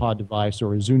an iPod device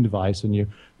or a Zune device and you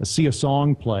see a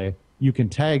song play, you can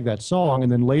tag that song,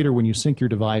 and then later when you sync your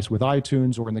device with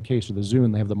iTunes, or in the case of the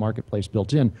Zune, they have the marketplace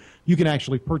built in, you can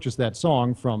actually purchase that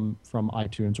song from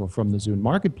iTunes or from the Zune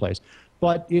marketplace.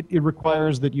 But it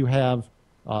requires that you have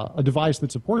a device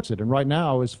that supports it. And right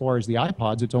now, as far as the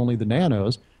iPods, it's only the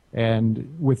Nanos.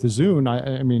 And with the Zune,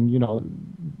 I mean, you know,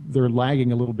 they're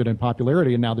lagging a little bit in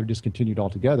popularity, and now they're discontinued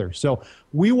altogether. So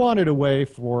we wanted a way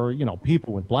for, you know,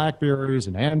 people with BlackBerries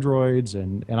and Androids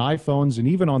and iPhones and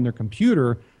even on their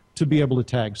computer to be able to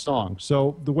tag songs.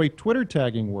 So the way Twitter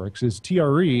tagging works is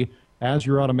TRE, as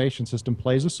your automation system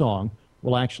plays a song,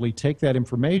 will actually take that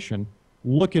information,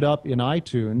 look it up in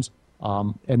iTunes,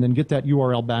 and then get that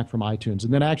URL back from iTunes,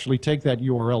 and then actually take that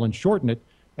URL and shorten it,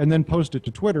 and then post it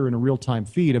to Twitter in a real-time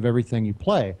feed of everything you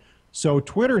play. So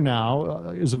Twitter now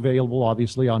is available,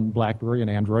 obviously, on BlackBerry and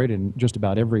Android and just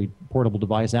about every portable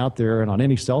device out there, and on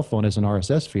any cell phone as an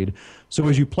RSS feed. So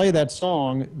as you play that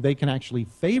song, they can actually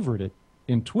favorite it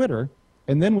in Twitter,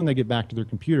 and then when they get back to their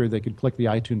computer, they could click the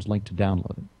iTunes link to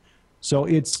download it. So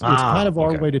it's kind of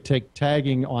our way to take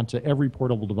tagging onto every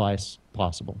portable device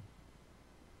possible.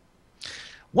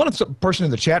 One person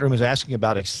in the chat room is asking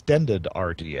about extended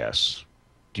RDS.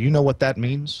 Do you know what that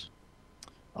means?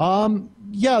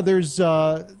 Yeah, there's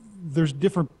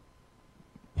different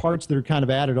parts that are kind of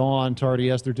added on to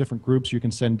RDS. There are different groups you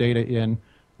can send data in.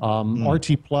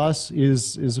 RT Plus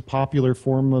is a popular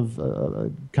form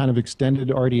of kind of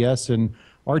extended RDS, and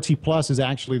RT Plus is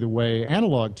actually the way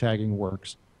analog tagging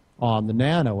works on the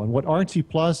Nano. And what RT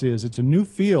Plus is, it's a new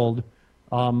field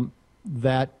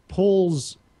that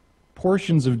pulls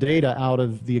portions of data out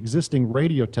of the existing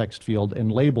radio text field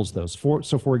and labels those.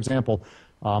 So for example,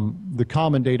 the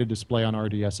common data display on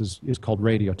RDS is called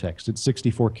radio text. It's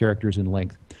 64 characters in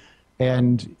length.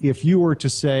 And if you were to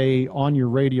say on your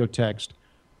radio text,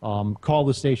 call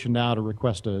the station now to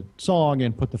request a song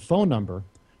and put the phone number,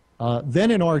 then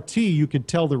in RT you could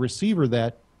tell the receiver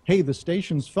that, hey, the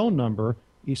station's phone number,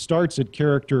 it starts at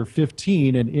character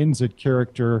 15 and ends at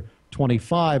character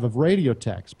 25 of radio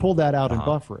text. Pull that out and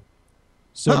buffer it.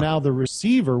 So now the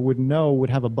receiver would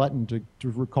have a button to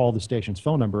recall the station's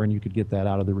phone number, and you could get that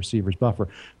out of the receiver's buffer.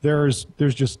 There's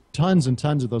just tons and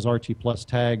tons of those RT Plus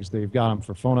tags. They've got them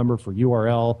for phone number, for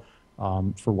URL,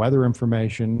 for weather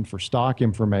information, for stock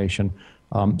information.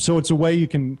 So it's a way you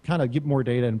can kind of get more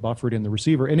data and buffer it in the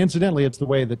receiver. And incidentally, it's the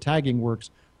way that tagging works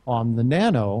on the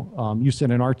Nano. You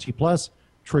send an RT Plus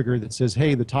trigger that says,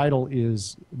 hey, the title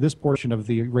is this portion of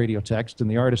the radio text and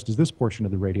the artist is this portion of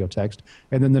the radio text,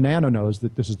 and then the Nano knows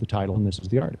that this is the title and this is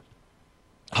the artist.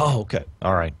 Oh, okay.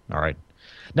 All right. All right.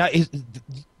 Now,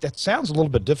 that sounds a little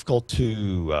bit difficult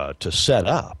to set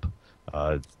up.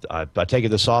 I take it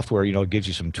the software, you know, gives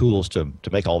you some tools to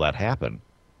make all that happen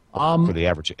for the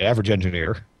average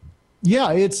engineer.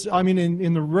 Yeah, I mean,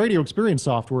 in the radio experience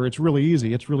software, it's really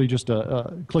easy. It's really just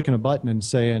clicking a button and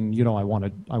saying, you know, I want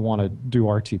to do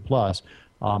RT Plus.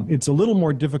 It's a little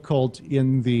more difficult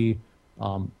in the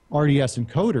RDS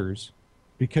encoders,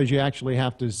 because you actually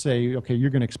have to say, okay, you're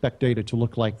going to expect data to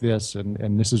look like this,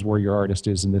 and this is where your artist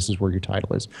is, and this is where your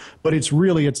title is. But it's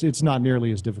really, it's not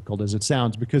nearly as difficult as it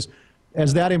sounds, because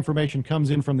as that information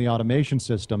comes in from the automation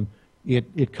system,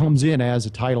 it comes in as a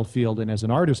title field and as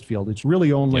an artist field. It's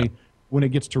really only when it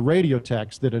gets to radio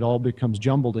text that it all becomes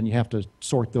jumbled, and you have to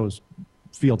sort those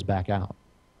fields back out.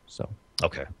 So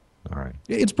okay, all right,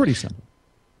 it's pretty simple.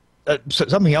 So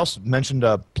something else mentioned,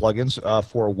 plugins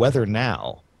for Weather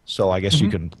Now. So I guess you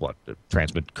can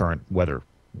transmit current weather.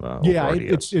 Yeah,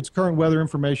 it's current weather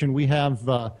information. We have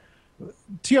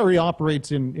TRE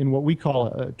operates in what we call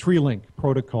a tree link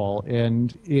protocol,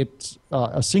 and it's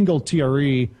a single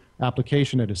TRE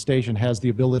application at a station has the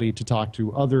ability to talk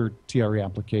to other TRE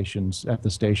applications at the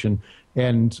station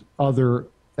and other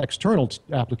external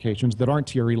applications that aren't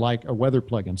TRE, like a weather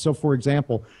plugin. So for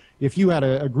example, if you had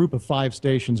a group of 5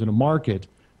 stations in a market,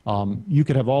 you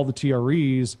could have all the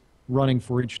TREs running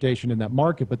for each station in that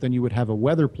market, but then you would have a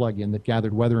weather plugin that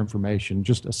gathered weather information,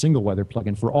 just a single weather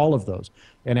plugin for all of those.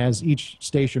 And as each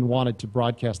station wanted to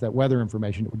broadcast that weather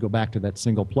information, it would go back to that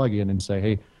single plugin and say,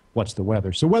 hey, what's the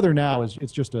weather? So Weather Now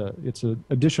it's an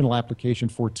additional application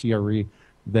for TRE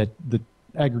that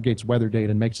aggregates weather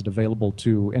data and makes it available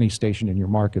to any station in your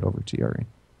market over TRE.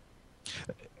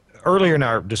 earlier in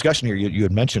our discussion here, you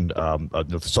had mentioned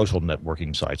the social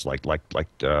networking sites like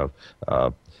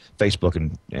Facebook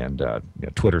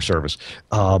and Twitter service.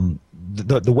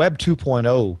 The Web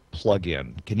 2.0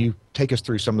 plugin. Can you take us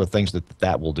through some of the things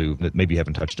that will do that maybe you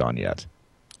haven't touched on yet?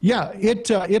 Yeah,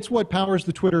 it's what powers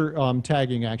the Twitter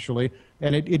tagging, actually,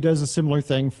 and it does a similar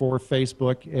thing for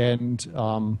Facebook,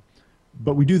 and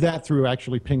but we do that through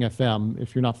actually Ping FM.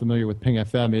 If you're not familiar with Ping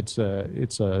FM,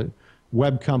 it's a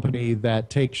web company that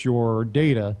takes your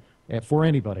data for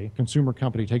anybody, consumer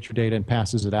company takes your data and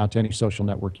passes it out to any social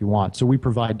network you want. So we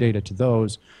provide data to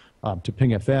those, to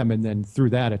Ping FM, and then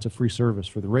through that, it's a free service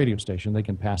for the radio station. They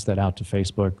can pass that out to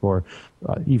Facebook or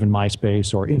even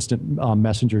MySpace or instant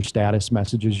messenger status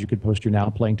messages. You could post your now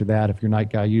playing to that. If your night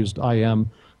guy used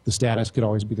IM, the status could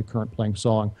always be the current playing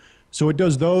song. So it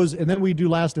does those, and then we do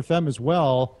Last FM as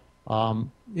well.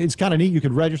 It's kind of neat. You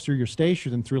could register your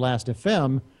station through Last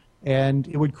FM, and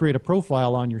it would create a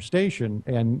profile on your station.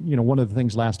 And one of the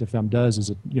things Last FM does is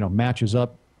it matches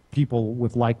up people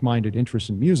with like-minded interests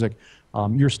in music.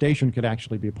 Your station could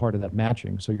actually be a part of that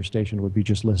matching. So your station would be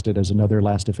just listed as another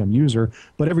Last FM user,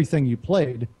 but everything you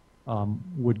played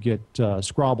would get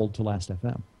scrobbled to Last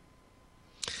FM.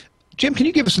 Jim, can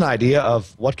you give us an idea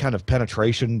of what kind of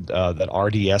penetration that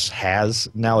RDS has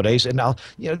nowadays? And now,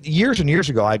 years and years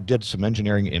ago, I did some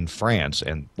engineering in France,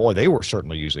 and boy, they were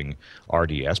certainly using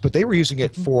RDS, but they were using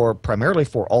it primarily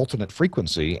for alternate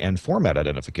frequency and format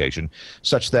identification,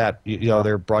 such that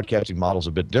their broadcasting model is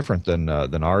a bit different than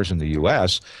ours in the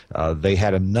U.S. They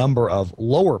had a number of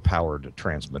lower-powered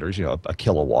transmitters, a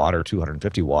kilowatt or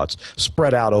 250 watts,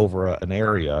 spread out over an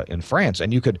area in France,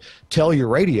 and you could tell your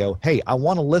radio, hey, I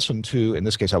want to listen to, in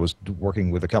this case I was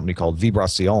working with a company called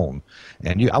Vibration,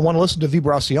 and I want to listen to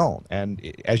Vibration,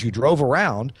 and as you drove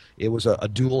around, it was a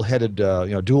dual-headed,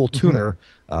 dual tuner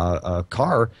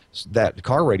car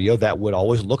radio that would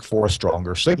always look for a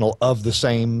stronger signal of the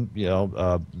same,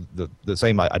 the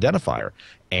same identifier,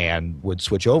 and would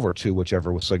switch over to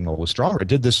whichever signal was stronger. It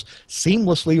did this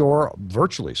seamlessly or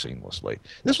virtually seamlessly.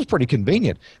 This was pretty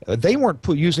convenient. They weren't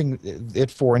using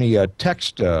it for any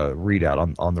text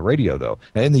readout on the radio, though.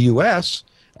 Now, in the U.S.,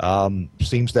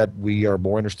 seems that we are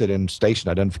more interested in station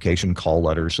identification, call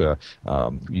letters.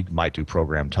 You might do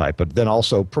program type, but then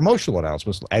also promotional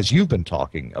announcements, as you've been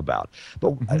talking about.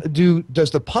 But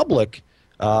is the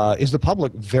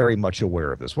public very much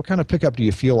aware of this? What kind of pickup do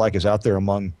you feel like is out there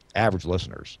among average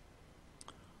listeners?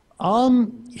 I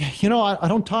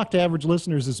don't talk to average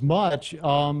listeners as much.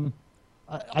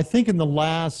 I think in the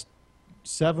last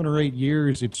 7 or 8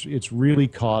 years, it's really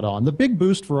caught on. The big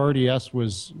boost for RDS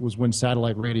was when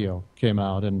satellite radio came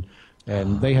out, and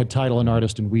they had title and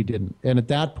artist, and we didn't. And at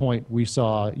that point, we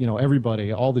saw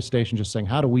everybody, all the stations, just saying,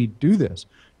 "How do we do this?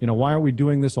 Why aren't we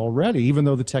doing this already?" Even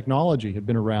though the technology had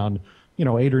been around,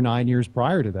 8 or 9 years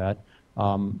prior to that,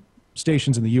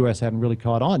 stations in the U.S. hadn't really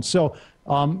caught on. So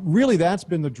really, that's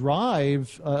been the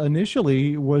drive.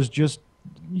 Initially, was just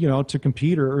to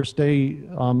compete or stay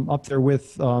up there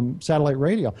with satellite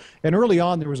radio. And early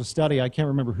on, there was a study, I can't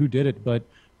remember who did it, but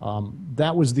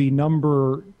that was the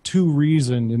number 2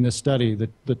 reason in this study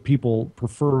that people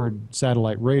preferred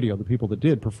satellite radio. The people that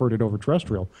did preferred it over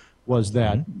terrestrial was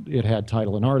that it had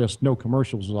title and artist. No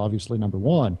commercials was obviously number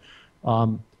 1.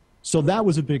 So that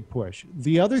was a big push.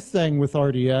 The other thing with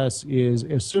RDS is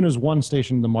as soon as one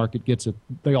station in the market gets it,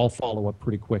 they all follow up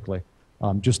pretty quickly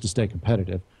just to stay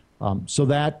competitive. So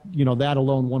that, that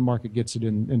alone, one market gets it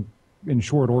in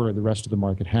short order, the rest of the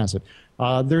market has it.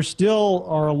 There still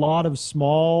are a lot of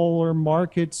smaller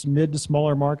markets, mid to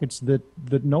smaller markets that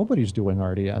nobody's doing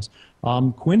RDS.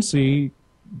 Quincy,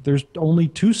 there's only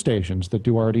 2 stations that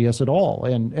do RDS at all,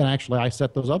 and actually I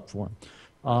set those up for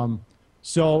them.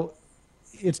 So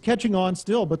it's catching on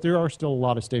still, but there are still a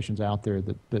lot of stations out there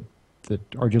that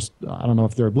are just, I don't know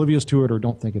if they're oblivious to it or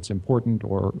don't think it's important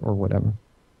or whatever.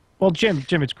 Well, Jim,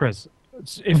 it's Chris.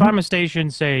 If I'm a station,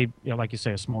 say, like you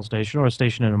say, a small station or a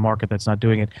station in a market that's not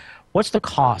doing it, what's the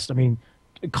cost? I mean,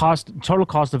 total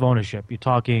cost of ownership. You're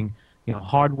talking,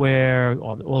 hardware,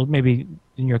 or well, maybe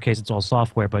in your case it's all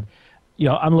software, but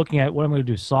I'm looking at what I'm going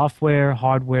to do: software,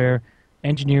 hardware,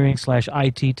 engineering /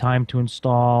 IT time to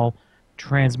install,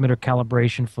 transmitter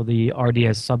calibration for the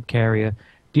RDS subcarrier.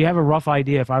 Do you have a rough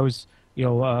idea? If I was,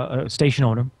 a station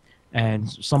owner,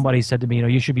 and somebody said to me,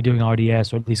 you should be doing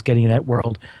RDS, or at least getting in that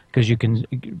world, because you can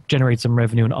generate some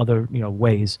revenue in other,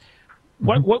 ways.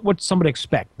 What would somebody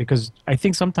expect? Because I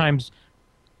think sometimes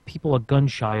people are gun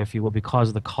shy, if you will, because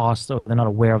of the cost, or they're not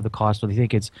aware of the cost, or they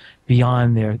think it's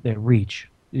beyond their reach.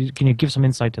 Can you give some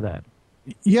insight to that?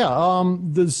 Yeah,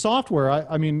 the software,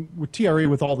 I mean, with TRE,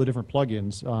 with all the different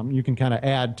plugins, you can kind of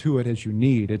add to it as you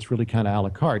need. It's really kind of a la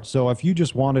carte. So if you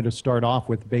just wanted to start off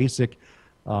with basic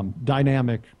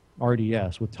dynamic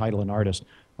RDS with title and artist,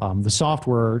 the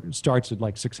software starts at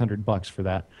like $600 for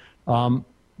that.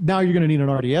 Now you're going to need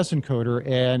an RDS encoder,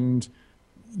 and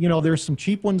there's some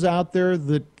cheap ones out there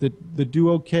that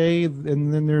do okay,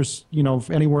 and then there's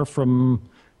anywhere from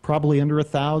probably under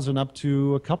 1,000 up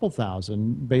to a couple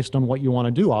thousand based on what you want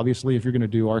to do. Obviously, if you're going to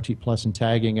do RT plus and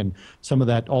tagging and some of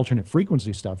that alternate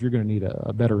frequency stuff, you're going to need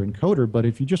a better encoder. But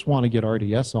if you just want to get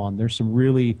RDS on, there's some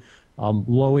really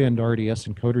low-end RDS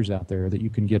encoders out there that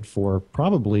you can get for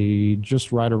probably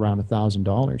just right around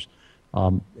 $1,000.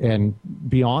 And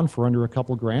beyond for under a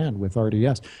couple grand with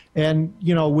RDS. And,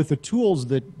 with the tools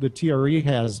that the TRE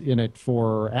has in it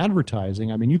for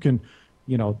advertising, I mean, you can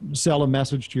sell a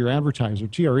message to your advertiser.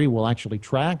 TRE will actually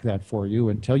track that for you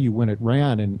and tell you when it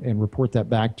ran and report that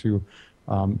back to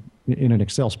in an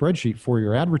Excel spreadsheet for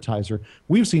your advertiser.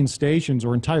 We've seen stations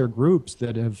or entire groups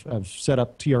that have set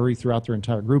up TRE throughout their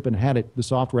entire group and had the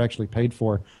software actually paid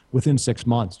for within 6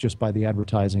 months just by the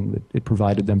advertising that it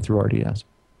provided them through RDS.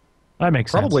 That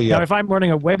makes sense. Probably, Now, if I'm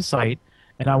running a website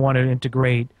and I want to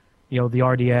integrate, the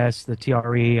RDS, the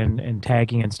TRE, and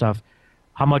tagging and stuff,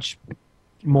 how much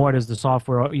more does the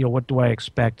software, what do I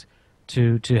expect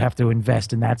to have to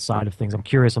invest in that side of things? I'm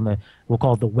curious on we'll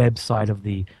call it the web side of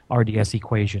the RDS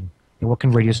equation. What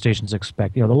can radio stations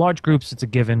expect? The large groups, it's a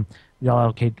given. They'll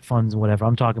allocate funds and whatever.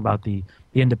 I'm talking about the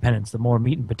independents, the more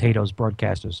meat and potatoes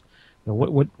broadcasters.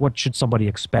 What should somebody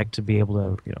expect to be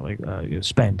able to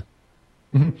spend?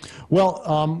 Mm-hmm.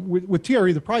 Well, with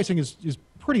TRE, the pricing is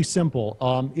pretty simple.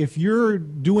 If you're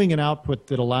doing an output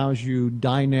that allows you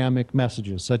dynamic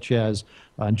messages, such as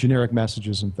generic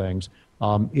messages and things,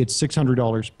 it's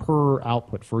 $600 per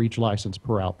output for each license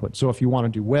per output. So if you want to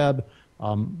do web,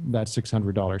 that's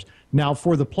 $600. Now,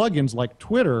 for the plugins like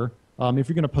Twitter, if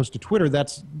you're going to post to Twitter,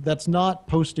 that's not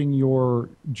posting your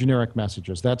generic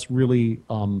messages. That's really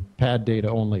pad data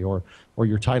only, or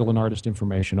your title and artist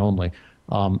information only.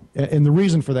 And the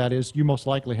reason for that is you most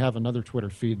likely have another Twitter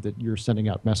feed that you're sending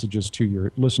out messages to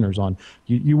your listeners on.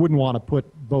 You wouldn't want to put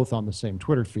both on the same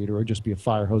Twitter feed, or it would just be a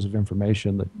fire hose of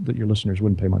information that your listeners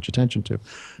wouldn't pay much attention to.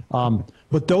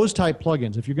 But those type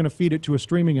plugins, if you're going to feed it to a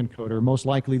streaming encoder, most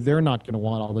likely they're not going to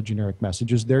want all the generic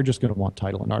messages. They're just going to want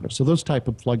title and artist. So those type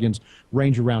of plugins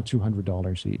range around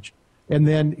 $200 each. And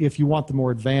then if you want the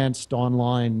more advanced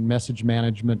online message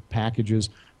management packages,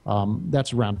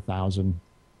 that's around $1,000.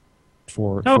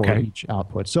 For each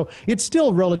output. So it's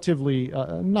still relatively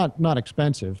not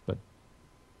expensive, but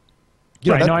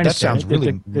that sounds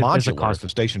really modular. If the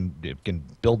station can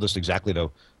build this exactly to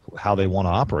how they want to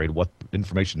operate, what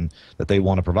information that they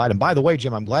want to provide. And by the way,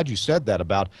 Jim, I'm glad you said that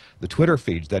about the Twitter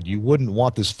feeds, that you wouldn't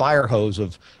want this fire hose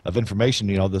of information,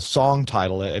 the song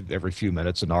title every few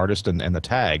minutes, an artist and the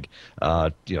tag,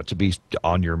 to be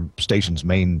on your station's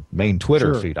main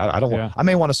Twitter feed. I don't want, I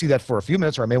may want to see that for a few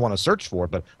minutes, or I may want to search for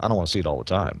it, but I don't want to see it all the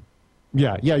time.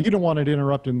 Yeah, you don't want it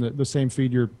interrupting the same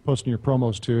feed you're posting your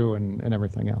promos to and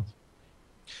everything else.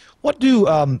 What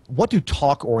do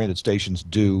talk-oriented stations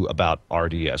do about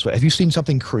RDS? Have you seen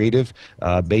something creative,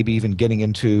 maybe even getting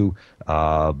into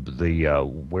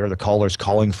where the caller's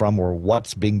calling from, or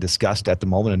what's being discussed at the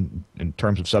moment in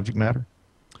terms of subject matter?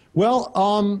 Well,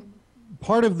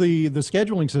 part of the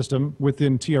scheduling system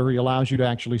within TRE allows you to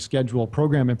actually schedule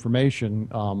program information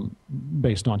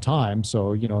based on time.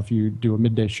 So, if you do a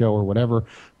midday show or whatever,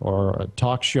 or a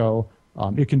talk show,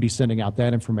 it can be sending out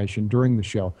that information during the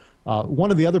show. One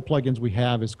of the other plugins we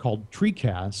have is called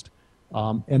TreeCast,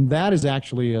 and that is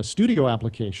actually a studio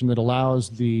application that allows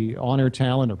the on-air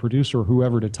talent or producer or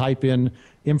whoever to type in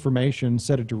information,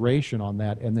 set a duration on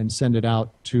that, and then send it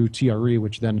out to TRE,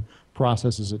 which then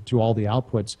processes it to all the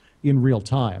outputs in real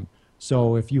time.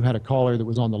 So if you had a caller that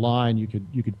was on the line, you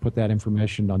could put that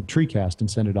information on TreeCast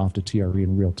and send it off to TRE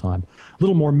in real time. A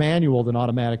little more manual than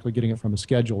automatically getting it from a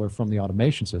schedule or from the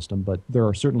automation system, but there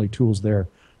are certainly tools there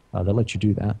that let you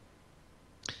do that.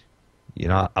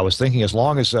 I was thinking, as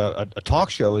long as a talk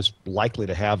show is likely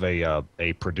to have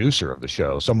a producer of the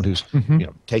show, someone who's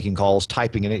taking calls,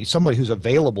 typing in it, somebody who's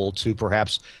available to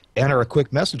perhaps enter a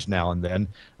quick message now and then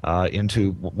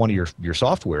into one of your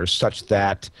softwares, such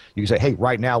that you can say, hey,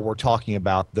 right now we're talking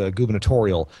about the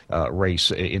gubernatorial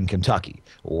race in Kentucky,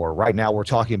 or right now we're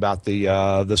talking about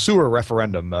the sewer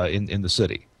referendum in the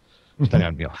city.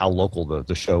 Depending on how local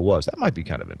the show was. That might be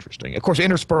kind of interesting. Of course,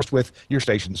 interspersed with your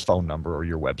station's phone number or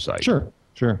your website.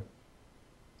 Sure.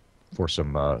 For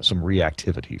some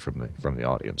reactivity from the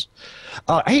audience.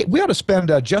 Hey, we ought to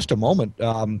spend just a moment,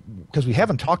 because we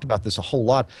haven't talked about this a whole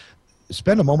lot.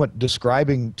 spend a moment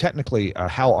describing technically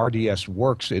how RDS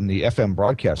works in the FM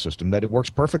broadcast system. That it works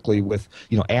perfectly with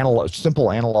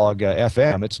simple analog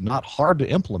FM. It's not hard to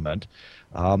implement.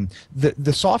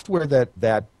 The software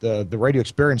that the radio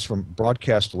experience from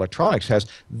Broadcast Electronics has,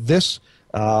 this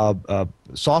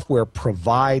software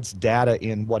provides data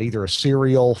in either a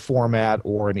serial format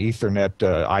or an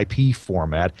Ethernet IP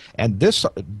format, and this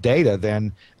data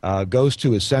then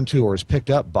is sent to or is picked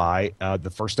up by the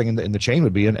first thing in the chain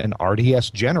would be an RDS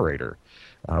generator,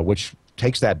 which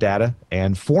takes that data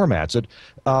and formats it.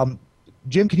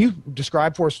 Jim, can you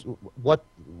describe for us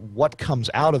what comes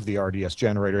out of the RDS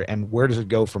generator and where does it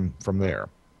go from there?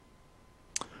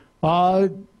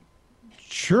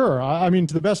 Sure. I mean,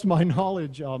 to the best of my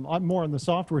knowledge, I'm more on the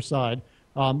software side.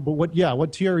 But what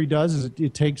TWiRT does is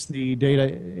it takes the data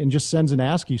and just sends an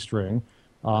ASCII string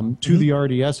to the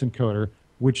RDS encoder,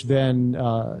 which then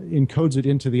encodes it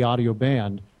into the audio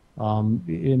band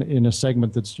in a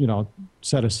segment that's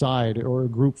set aside or a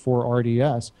group for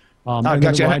RDS.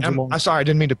 Gotcha. I'm sorry, I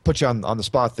didn't mean to put you on the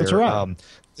spot there.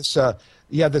 That's all right.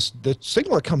 The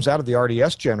signal that comes out of the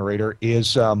RDS generator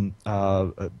is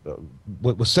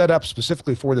was set up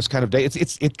specifically for this kind of data.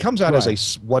 It comes out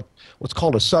as what's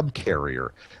called a subcarrier.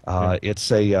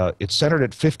 It's centered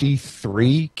at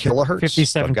 53 kilohertz.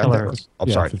 57 kilohertz.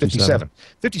 I'm sorry, 57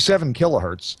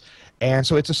 kilohertz. And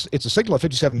so it's a signal of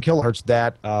 57 kilohertz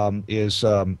that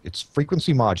it's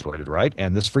frequency modulated, right?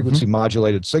 And this frequency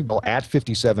modulated signal at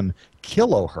 57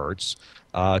 kilohertz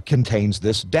contains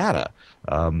this data,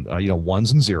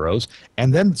 ones and zeros,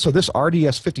 and then so this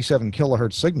RDS 57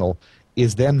 kilohertz signal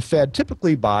is then fed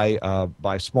typically by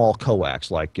small coax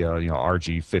like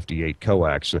RG58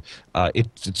 coax.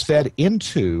 It's fed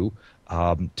into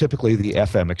typically the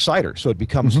FM exciter. So it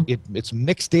becomes it's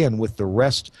mixed in with the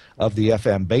rest of the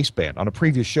FM baseband. On a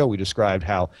previous show, we described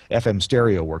how FM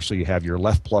stereo works. So you have your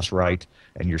left plus right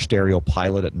and your stereo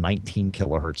pilot at 19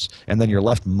 kilohertz, and then your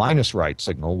left minus right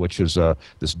signal, which is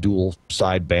this dual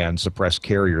sideband suppressed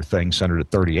carrier thing centered at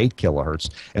 38 kilohertz.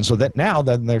 And so that now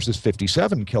then there's this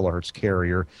 57 kilohertz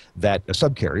carrier, a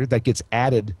subcarrier that gets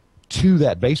added to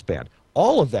that baseband.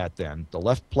 All of that then, the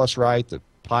left plus right, the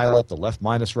pilot, the left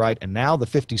minus right, and now the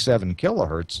 57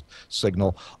 kilohertz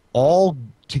signal, all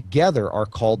together are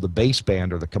called the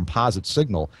baseband or the composite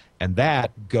signal, and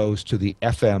that goes to the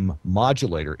FM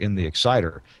modulator in the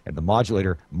exciter, and the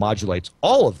modulator modulates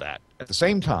all of that at the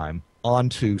same time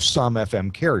onto some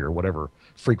FM carrier, whatever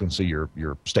frequency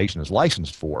your station is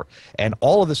licensed for. And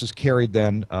all of this is carried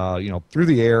then through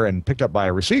the air and picked up by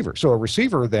a receiver. So a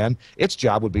receiver then, its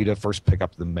job would be to first pick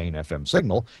up the main FM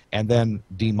signal and then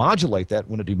demodulate that.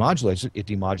 When it demodulates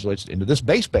it into this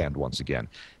baseband once again.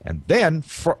 And then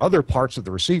for other parts of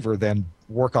the receiver then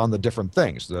work on the different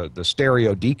things. The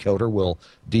stereo decoder will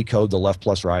decode the left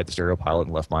plus right, the stereo pilot,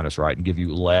 and left minus right, and give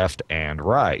you left and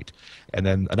right. And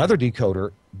then another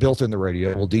decoder built in the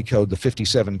radio will decode the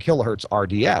 57 kilohertz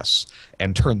RDS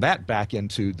and turn that back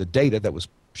into the data that was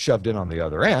shoved in on the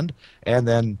other end, and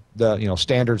then the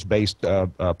standards-based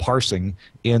parsing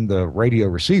in the radio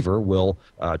receiver will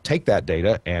take that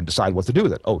data and decide what to do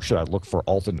with it. Oh, should I look for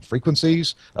alternate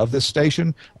frequencies of this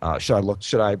station?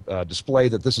 Should I display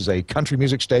that this is a country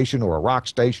music station or a rock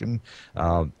station,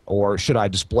 or should I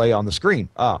display on the screen?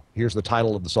 Here's the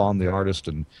title of the song, the artist,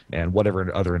 and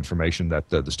whatever other information that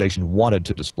the station wanted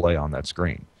to display on that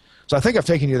screen. So I think I've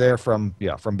taken you there from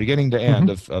beginning to end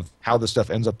of how this stuff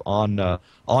ends up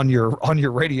on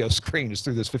your radio screen is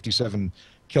through this 57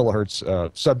 kilohertz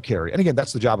subcarrier. And again,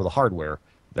 that's the job of the hardware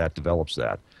that develops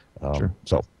that. Sure.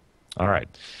 So, all right.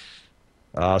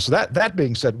 So that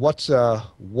being said,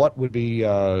 what would be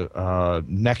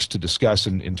next to discuss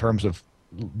in terms of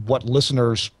what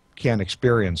listeners can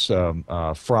experience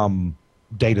from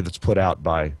data that's put out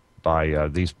by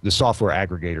the software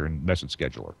aggregator and message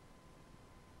scheduler?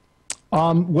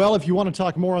 Well, if you want to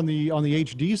talk more on the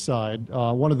HD side,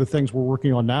 one of the things we're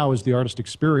working on now is the artist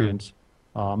experience,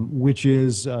 which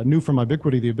is new from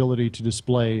Ubiquiti, the ability to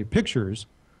display pictures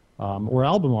or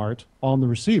album art on the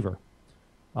receiver,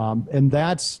 and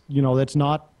that's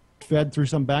not fed through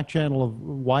some back channel of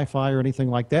Wi-Fi or anything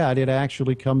like that. It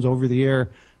actually comes over the air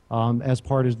as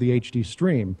part of the HD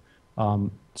stream.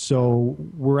 So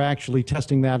we're actually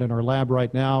testing that in our lab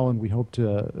right now, and we hope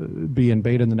to be in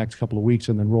beta in the next couple of weeks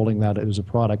and then rolling that as a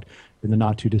product in the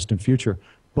not-too-distant future.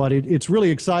 But it's really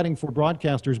exciting for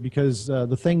broadcasters because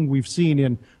the thing we've seen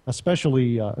in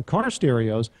especially car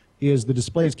stereos is the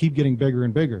displays keep getting bigger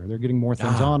and bigger. They're getting more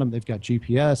things on them. They've got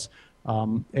GPS,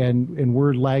 and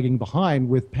we're lagging behind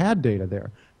with pad data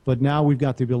there. But now we've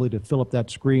got the ability to fill up that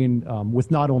screen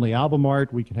with not only album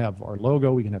art, we can have our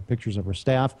logo, we can have pictures of our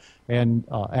staff, and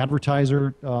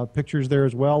advertiser pictures there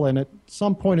as well. And at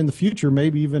some point in the future,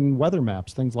 maybe even weather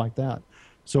maps, things like that.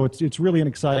 So it's really an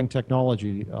exciting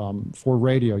technology for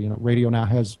radio. You know, radio now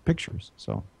has pictures,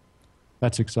 so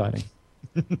that's exciting.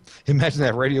 Imagine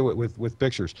that radio with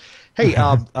pictures. Hey,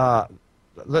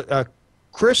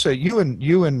 Chris, you and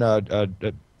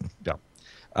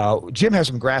Jim has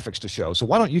some graphics to show. So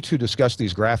why don't you two discuss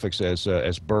these graphics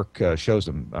as Burke shows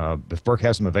them? If Burke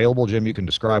has them available, Jim, you can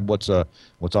describe what's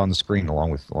on the screen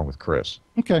along with Chris.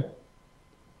 Okay.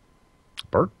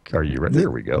 Burke, are you ready?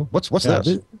 There we go. What's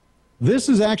this? This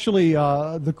is actually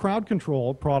the crowd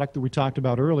control product that we talked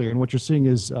about earlier, and what you're seeing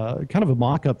is kind of a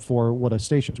mock-up for what a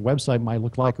station's website might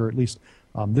look like, or at least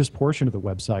this portion of the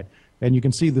website. And you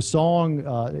can see the song,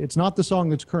 it's not the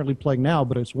song that's currently playing now,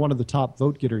 but it's one of the top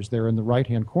vote getters there in the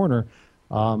right-hand corner.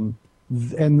 And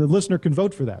the listener can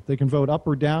vote for that. They can vote up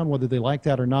or down, whether they like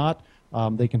that or not.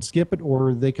 They can skip it,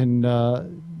 or they can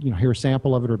hear a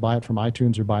sample of it, or buy it from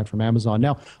iTunes, or buy it from Amazon.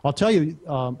 Now, I'll tell you,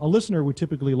 a listener would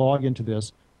typically log into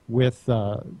this with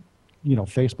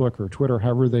Facebook or Twitter,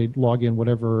 however they log in,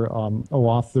 whatever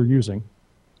OAuth they're using.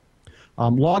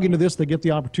 Log into this, they get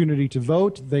the opportunity to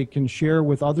vote. They can share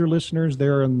with other listeners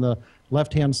there on the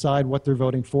left-hand side what they're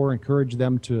voting for, encourage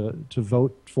them to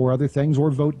vote for other things,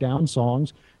 or vote down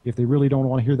songs. If they really don't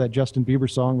want to hear that Justin Bieber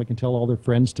song, they can tell all their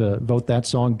friends to vote that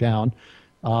song down.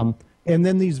 And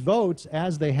then these votes,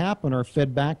 as they happen, are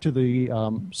fed back to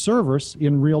the service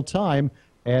in real time,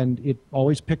 and it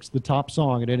always picks the top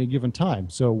song at any given time.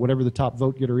 So whatever the top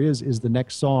vote getter is the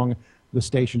next song the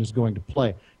station is going to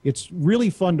play. It's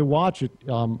really fun to watch. It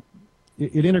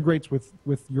integrates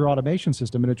with your automation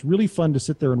system, and it's really fun to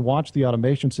sit there and watch the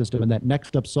automation system and that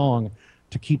next up song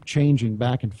to keep changing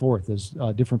back and forth as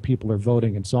different people are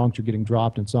voting and songs are getting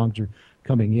dropped and songs are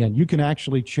coming in. You can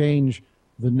actually change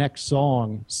the next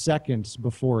song seconds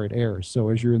before it airs. So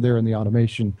as you're there in the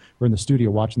automation or in the studio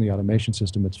watching the automation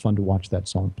system, it's fun to watch that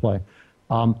song play.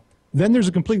 Then there's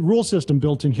a complete rule system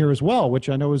built in here as well, which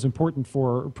I know is important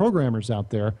for programmers out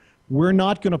there. We're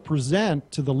not going to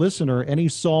present to the listener any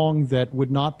song that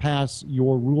would not pass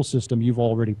your rule system you've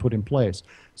already put in place.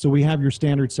 So we have your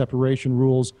standard separation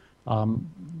rules.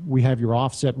 We have your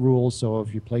offset rules. So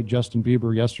if you played Justin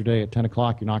Bieber yesterday at 10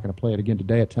 o'clock, you're not going to play it again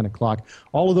today at 10 o'clock.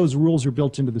 All of those rules are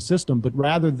built into the system, but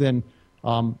rather than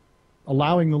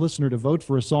allowing the listener to vote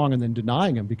for a song and then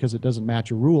denying them because it doesn't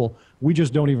match a rule, we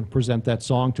just don't even present that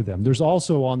song to them. There's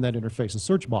also on that interface a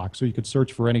search box, so you could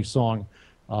search for any song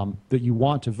that you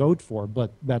want to vote for,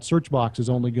 but that search box is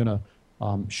only going to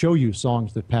show you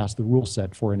songs that pass the rule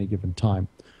set for any given time.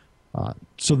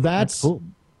 So that's cool.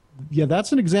 Yeah,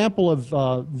 that's an example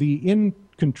of the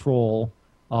in-control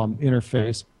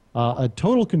interface. The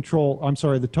total control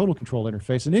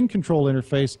interface. An in-control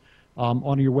interface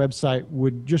on your website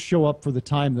would just show up for the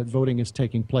time that voting is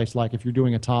taking place. Like if you're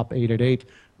doing a top 8 at 8,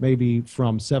 maybe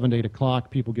from 7 to 8 o'clock,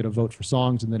 people get a vote for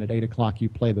songs, and then at 8 o'clock you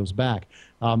play those back.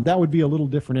 That would be a little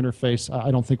different interface.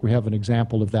 I don't think we have an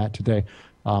example of that today,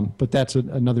 but that's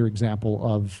another example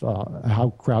of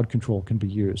how crowd control can be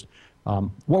used.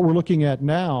 What we're looking at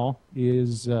now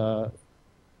is the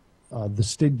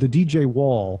DJ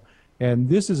wall, and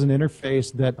this is an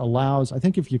interface that allows, I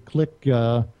think if you click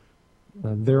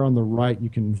there on the right, you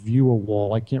can view a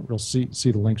wall. I can't see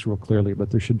the links real clearly,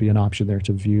 but there should be an option there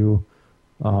to view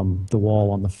the wall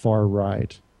on the far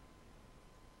right.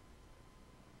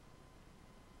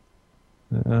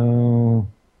 Oh,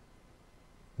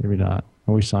 maybe not.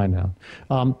 Oh, we signed out.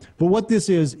 But what this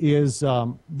is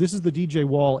this is the DJ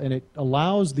wall, and it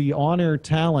allows the on-air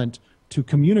talent to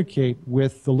communicate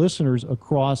with the listeners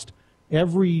across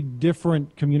every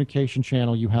different communication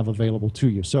channel you have available to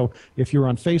you. So if you're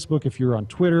on Facebook, if you're on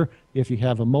Twitter, if you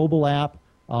have a mobile app,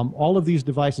 all of these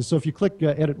devices. So if you click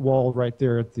edit wall right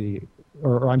there at the,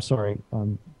 or I'm sorry,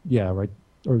 yeah, right,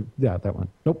 or yeah, that one.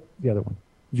 Nope, the other one.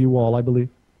 View wall, I believe.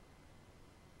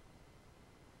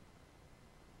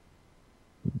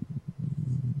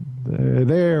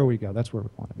 There we go. That's where we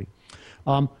want to be.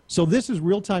 So this is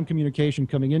real-time communication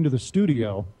coming into the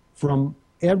studio from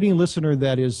every listener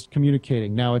that is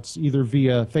communicating. Now, it's either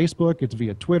via Facebook, it's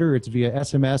via Twitter, it's via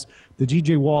SMS. The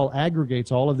DJ wall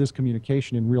aggregates all of this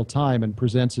communication in real time and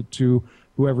presents it to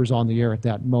whoever's on the air at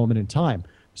that moment in time.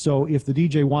 So if the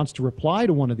DJ wants to reply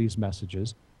to one of these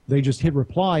messages, they just hit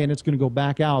reply, and it's going to go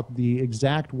back out the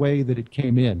exact way that it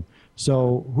came in.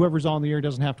 So whoever's on the air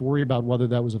doesn't have to worry about whether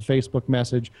that was a Facebook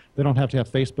message. They don't have to have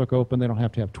Facebook open. They don't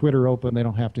have to have Twitter open. They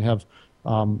don't have to have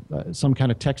some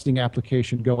kind of texting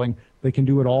application going. They can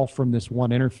do it all from this one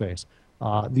interface.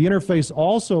 The interface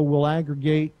also will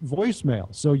aggregate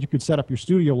voicemail. So you could set up your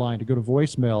studio line to go to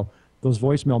voicemail. Those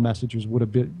voicemail messages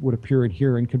would appear in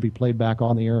here and could be played back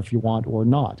on the air if you want or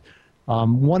not.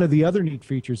 One of the other neat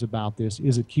features about this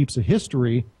is it keeps a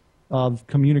history of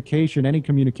communication, any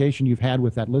communication you've had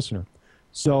with that listener.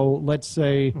 So let's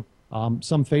say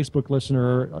some Facebook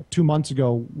listener 2 months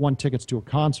ago won tickets to a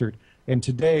concert, and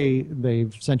today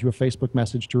they've sent you a Facebook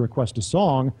message to request a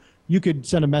song. You could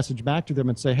send a message back to them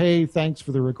and say, hey, thanks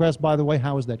for the request. By the way,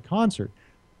 how was that concert?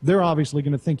 They're obviously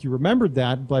going to think you remembered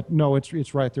that, but no,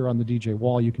 it's right there on the DJ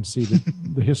wall. You can see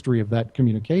the history of that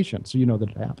communication, so you know that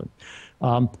it happened.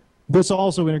 This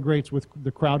also integrates with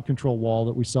the crowd control wall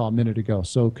that we saw a minute ago.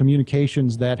 So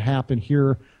communications that happen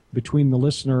here between the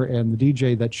listener and the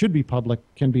DJ that should be public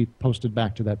can be posted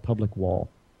back to that public wall.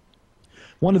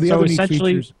 One of the other neat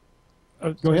features... Go ahead. I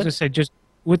was going to say, just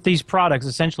with these products,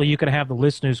 essentially you can have the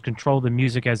listeners control the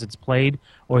music as it's played,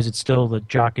 or is it still the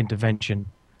jock intervention,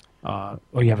 or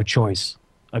you have a choice?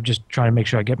 I'm just trying to make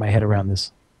sure I get my head around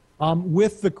this.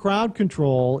 With the crowd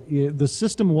control, the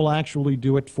system will actually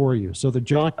do it for you. So the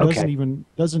jock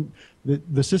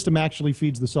the system actually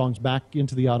feeds the songs back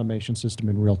into the automation system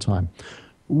in real time.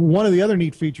 One of the other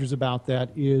neat features about that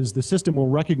is the system will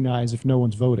recognize if no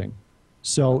one's voting.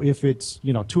 So if it's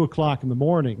 2 o'clock in the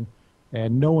morning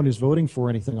and no one is voting for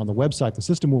anything on the website, the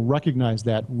system will recognize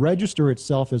that, register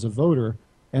itself as a voter,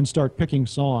 and start picking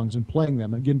songs and playing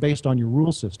them, again, based on your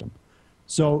rule system.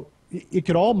 So it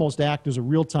could almost act as a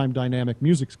real-time dynamic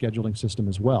music scheduling system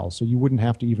as well. So you wouldn't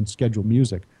have to even schedule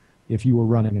music. If you were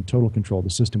running in total control, the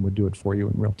system would do it for you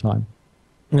in real time.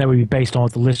 And that would be based on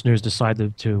what the listeners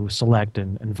decide to select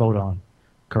and vote on,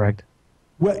 correct?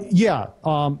 Well, yeah,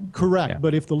 correct. Yeah.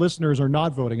 But if the listeners are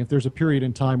not voting, if there's a period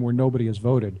in time where nobody has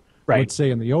voted, let's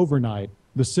say in the overnight,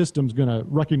 the system's going to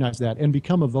recognize that and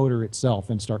become a voter itself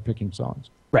and start picking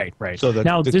songs. Right, right. So the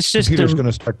computer's going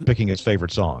to start picking its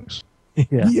favorite songs.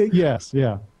 Yeah. Yes,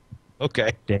 yeah.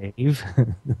 Okay. Dave.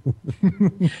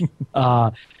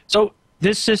 So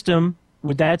this system,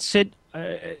 would that sit...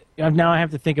 now I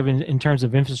have to think of in terms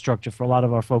of infrastructure for a lot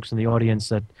of our folks in the audience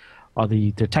that are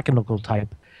the technical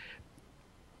type.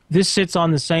 This sits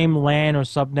on the same LAN or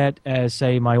subnet as,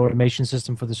 say, my automation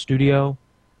system for the studio,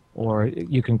 or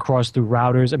you can cross through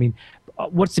routers. I mean,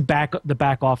 what's the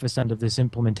back office end of this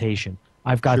implementation?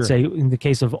 I've got, say, in the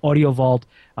case of Audio Vault,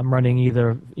 I'm running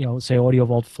either, say Audio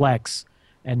Vault Flex,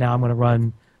 and now I'm going to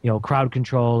run, crowd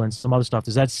control and some other stuff.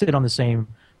 Does that sit on the same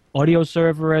audio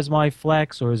server as my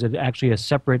Flex, or is it actually a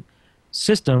separate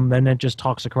system, then it just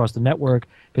talks across the network?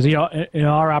 Because in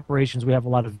our operations we have a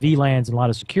lot of VLANs and a lot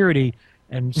of security,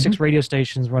 and 6 radio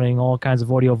stations running all kinds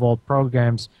of Audio Vault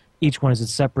programs. Each one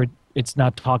is separate. It's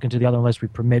not talking to the other unless we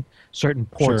permit certain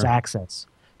ports access.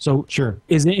 So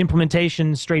is the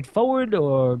implementation straightforward,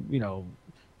 or do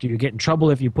you get in trouble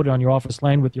if you put it on your office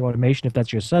LAN with your automation if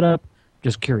that's your setup?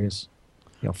 Just curious.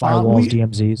 Firewalls,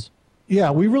 DMZs.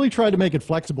 Yeah, we really tried to make it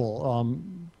flexible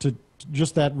to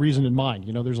just that reason in mind.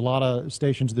 There's a lot of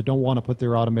stations that don't want to put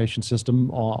their automation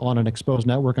system on an exposed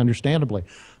network, understandably.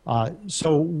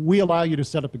 So we allow you to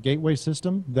set up a gateway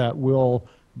system that will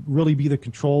really be the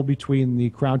control between the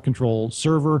crowd control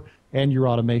server and your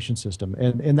automation system.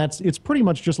 And it's pretty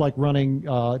much just like running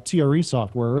TRE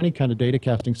software or any kind of data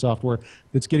casting software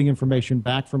that's getting information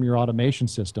back from your automation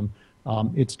system.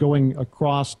 It's going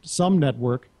across some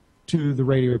network to the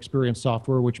radio experience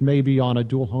software, which may be on a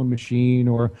dual home machine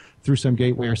or through some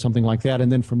gateway or something like that. And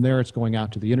then from there, it's going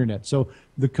out to the internet. So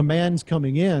the commands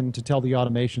coming in to tell the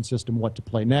automation system what to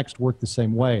play next work the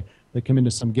same way. They come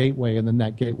into some gateway, and then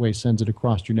that gateway sends it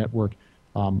across your network,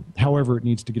 however it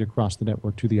needs to get across the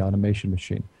network to the automation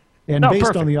machine. And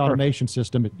based on the automation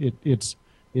system, it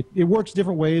works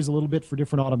different ways a little bit for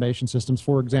different automation systems.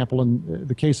 For example, in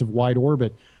the case of Wide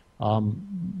Orbit,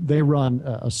 they run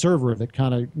a server that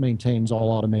kind of maintains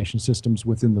all automation systems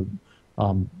within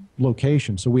the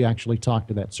location. So we actually talk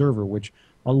to that server, which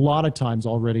a lot of times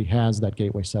already has that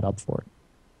gateway set up for it.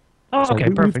 Oh, so okay,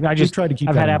 perfect. I've had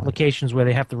in applications where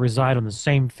they have to reside on the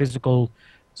same physical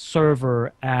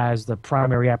server as the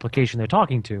primary application they're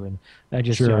talking to, and I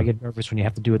just I get nervous when you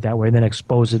have to do it that way and then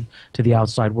expose it to the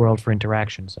outside world for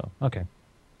interaction. So, okay.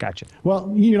 Gotcha. Well,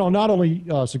 not only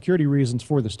security reasons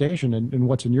for the station and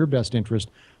what's in your best interest,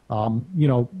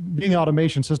 being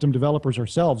automation system developers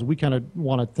ourselves, we kind of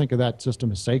want to think of that system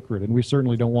as sacred, and we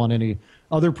certainly don't want any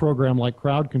other program like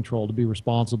crowd control to be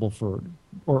responsible for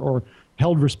or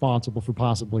held responsible for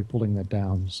possibly pulling that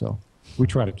down. So we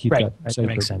try to keep that sacred. That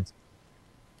makes sense.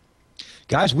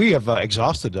 Guys, we have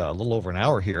exhausted a little over an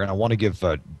hour here, and I want to give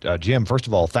Jim, first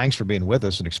of all, thanks for being with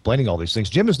us and explaining all these things.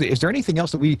 Jim, is there anything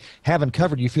else that we haven't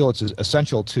covered you feel it's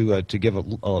essential to give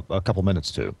a couple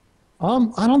minutes to?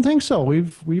 I don't think so.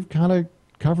 We've kind of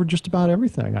covered just about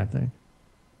everything, I think.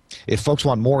 If folks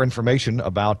want more information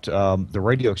about the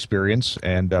radio experience,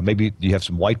 and maybe you have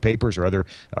some white papers or other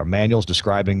manuals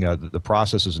describing the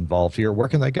processes involved here, where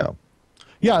can they go?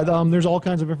 Yeah, there's all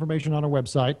kinds of information on our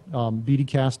website,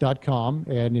 bdcast.com,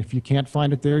 and if you can't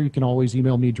find it there, you can always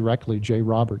email me directly,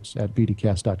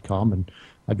 jroberts@bdcast.com, and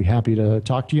I'd be happy to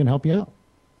talk to you and help you out.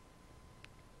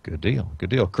 Good deal, good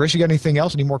deal. Chris, you got anything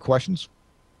else? Any more questions?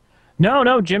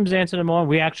 No, Jim's answered them all.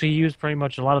 We actually use pretty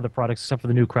much a lot of the products except for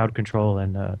the new crowd control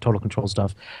and total control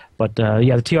stuff. But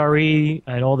yeah, the TRE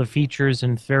and all the features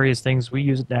and various things, we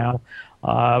use it now.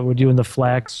 We're doing the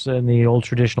Flex and the old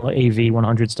traditional AV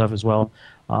 100 stuff as well.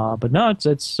 But no,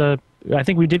 it's. I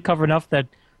think we did cover enough that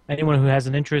anyone who has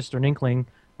an interest or an inkling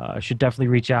should definitely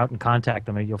reach out and contact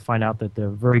them. And you'll find out that they're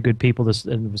very good people to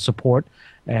support,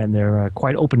 and they're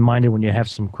quite open-minded when you have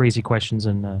some crazy questions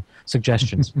and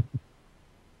suggestions.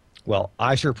 Well,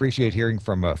 I sure appreciate hearing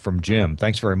from Jim.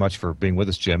 Thanks very much for being with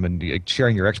us, Jim, and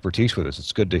sharing your expertise with us.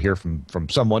 It's good to hear from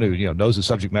someone who knows the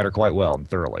subject matter quite well and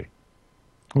thoroughly.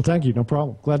 Well, thank you. No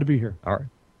problem. Glad to be here. All right.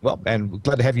 Well, and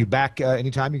glad to have you back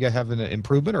anytime you have an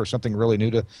improvement or something really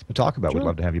new to talk about. Sure. We'd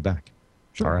love to have you back.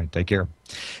 Sure. All right. Take care.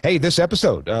 Hey, this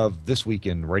episode of This Week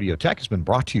in Radio Tech has been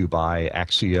brought to you by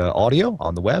Axia Audio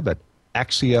on the web at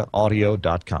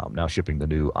axiaaudio.com. Now shipping the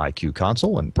new IQ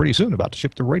console, and pretty soon about to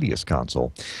ship the Radius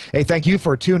console. Hey, thank you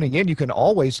for tuning in. You can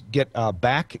always get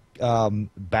back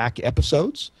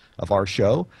episodes of our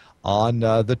show on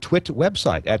the TWiRT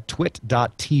website at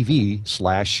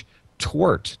twit.tv/TWiRT,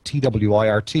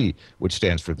 TWiRT, which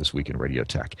stands for This Week in Radio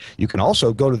Tech. You can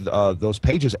also go to those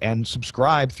pages and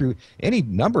subscribe through any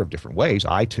number of different ways,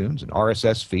 iTunes and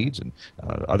RSS feeds and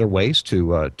other ways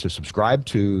to subscribe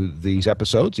to these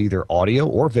episodes, either audio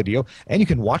or video, and you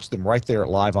can watch them right there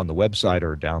live on the website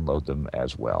or download them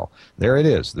as well. There it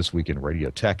is, This Week in Radio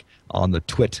Tech on the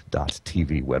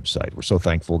twit.tv website. We're so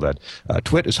thankful that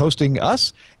TWiT is hosting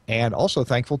us, and also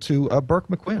thankful to Burke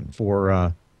McQuinn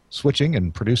for switching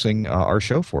and producing our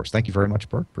show for us. Thank you very much,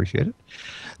 Burke. Appreciate it.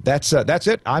 That's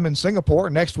it. I'm in Singapore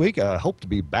next week. Hope to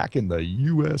be back in the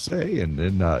USA and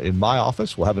in my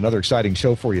office. We'll have another exciting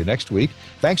show for you next week.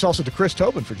 Thanks also to Chris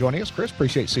Tobin for joining us. Chris,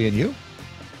 appreciate seeing you.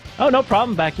 Oh, no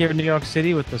problem. Back here in New York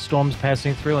City with the storms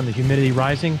passing through and the humidity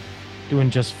rising, doing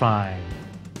just fine.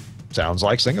 Sounds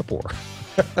like Singapore.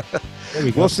 There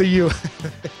we go. We'll see you.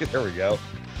 There we go.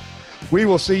 We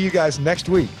will see you guys next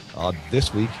week on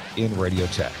This Week in Radio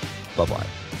Tech. Bye-bye.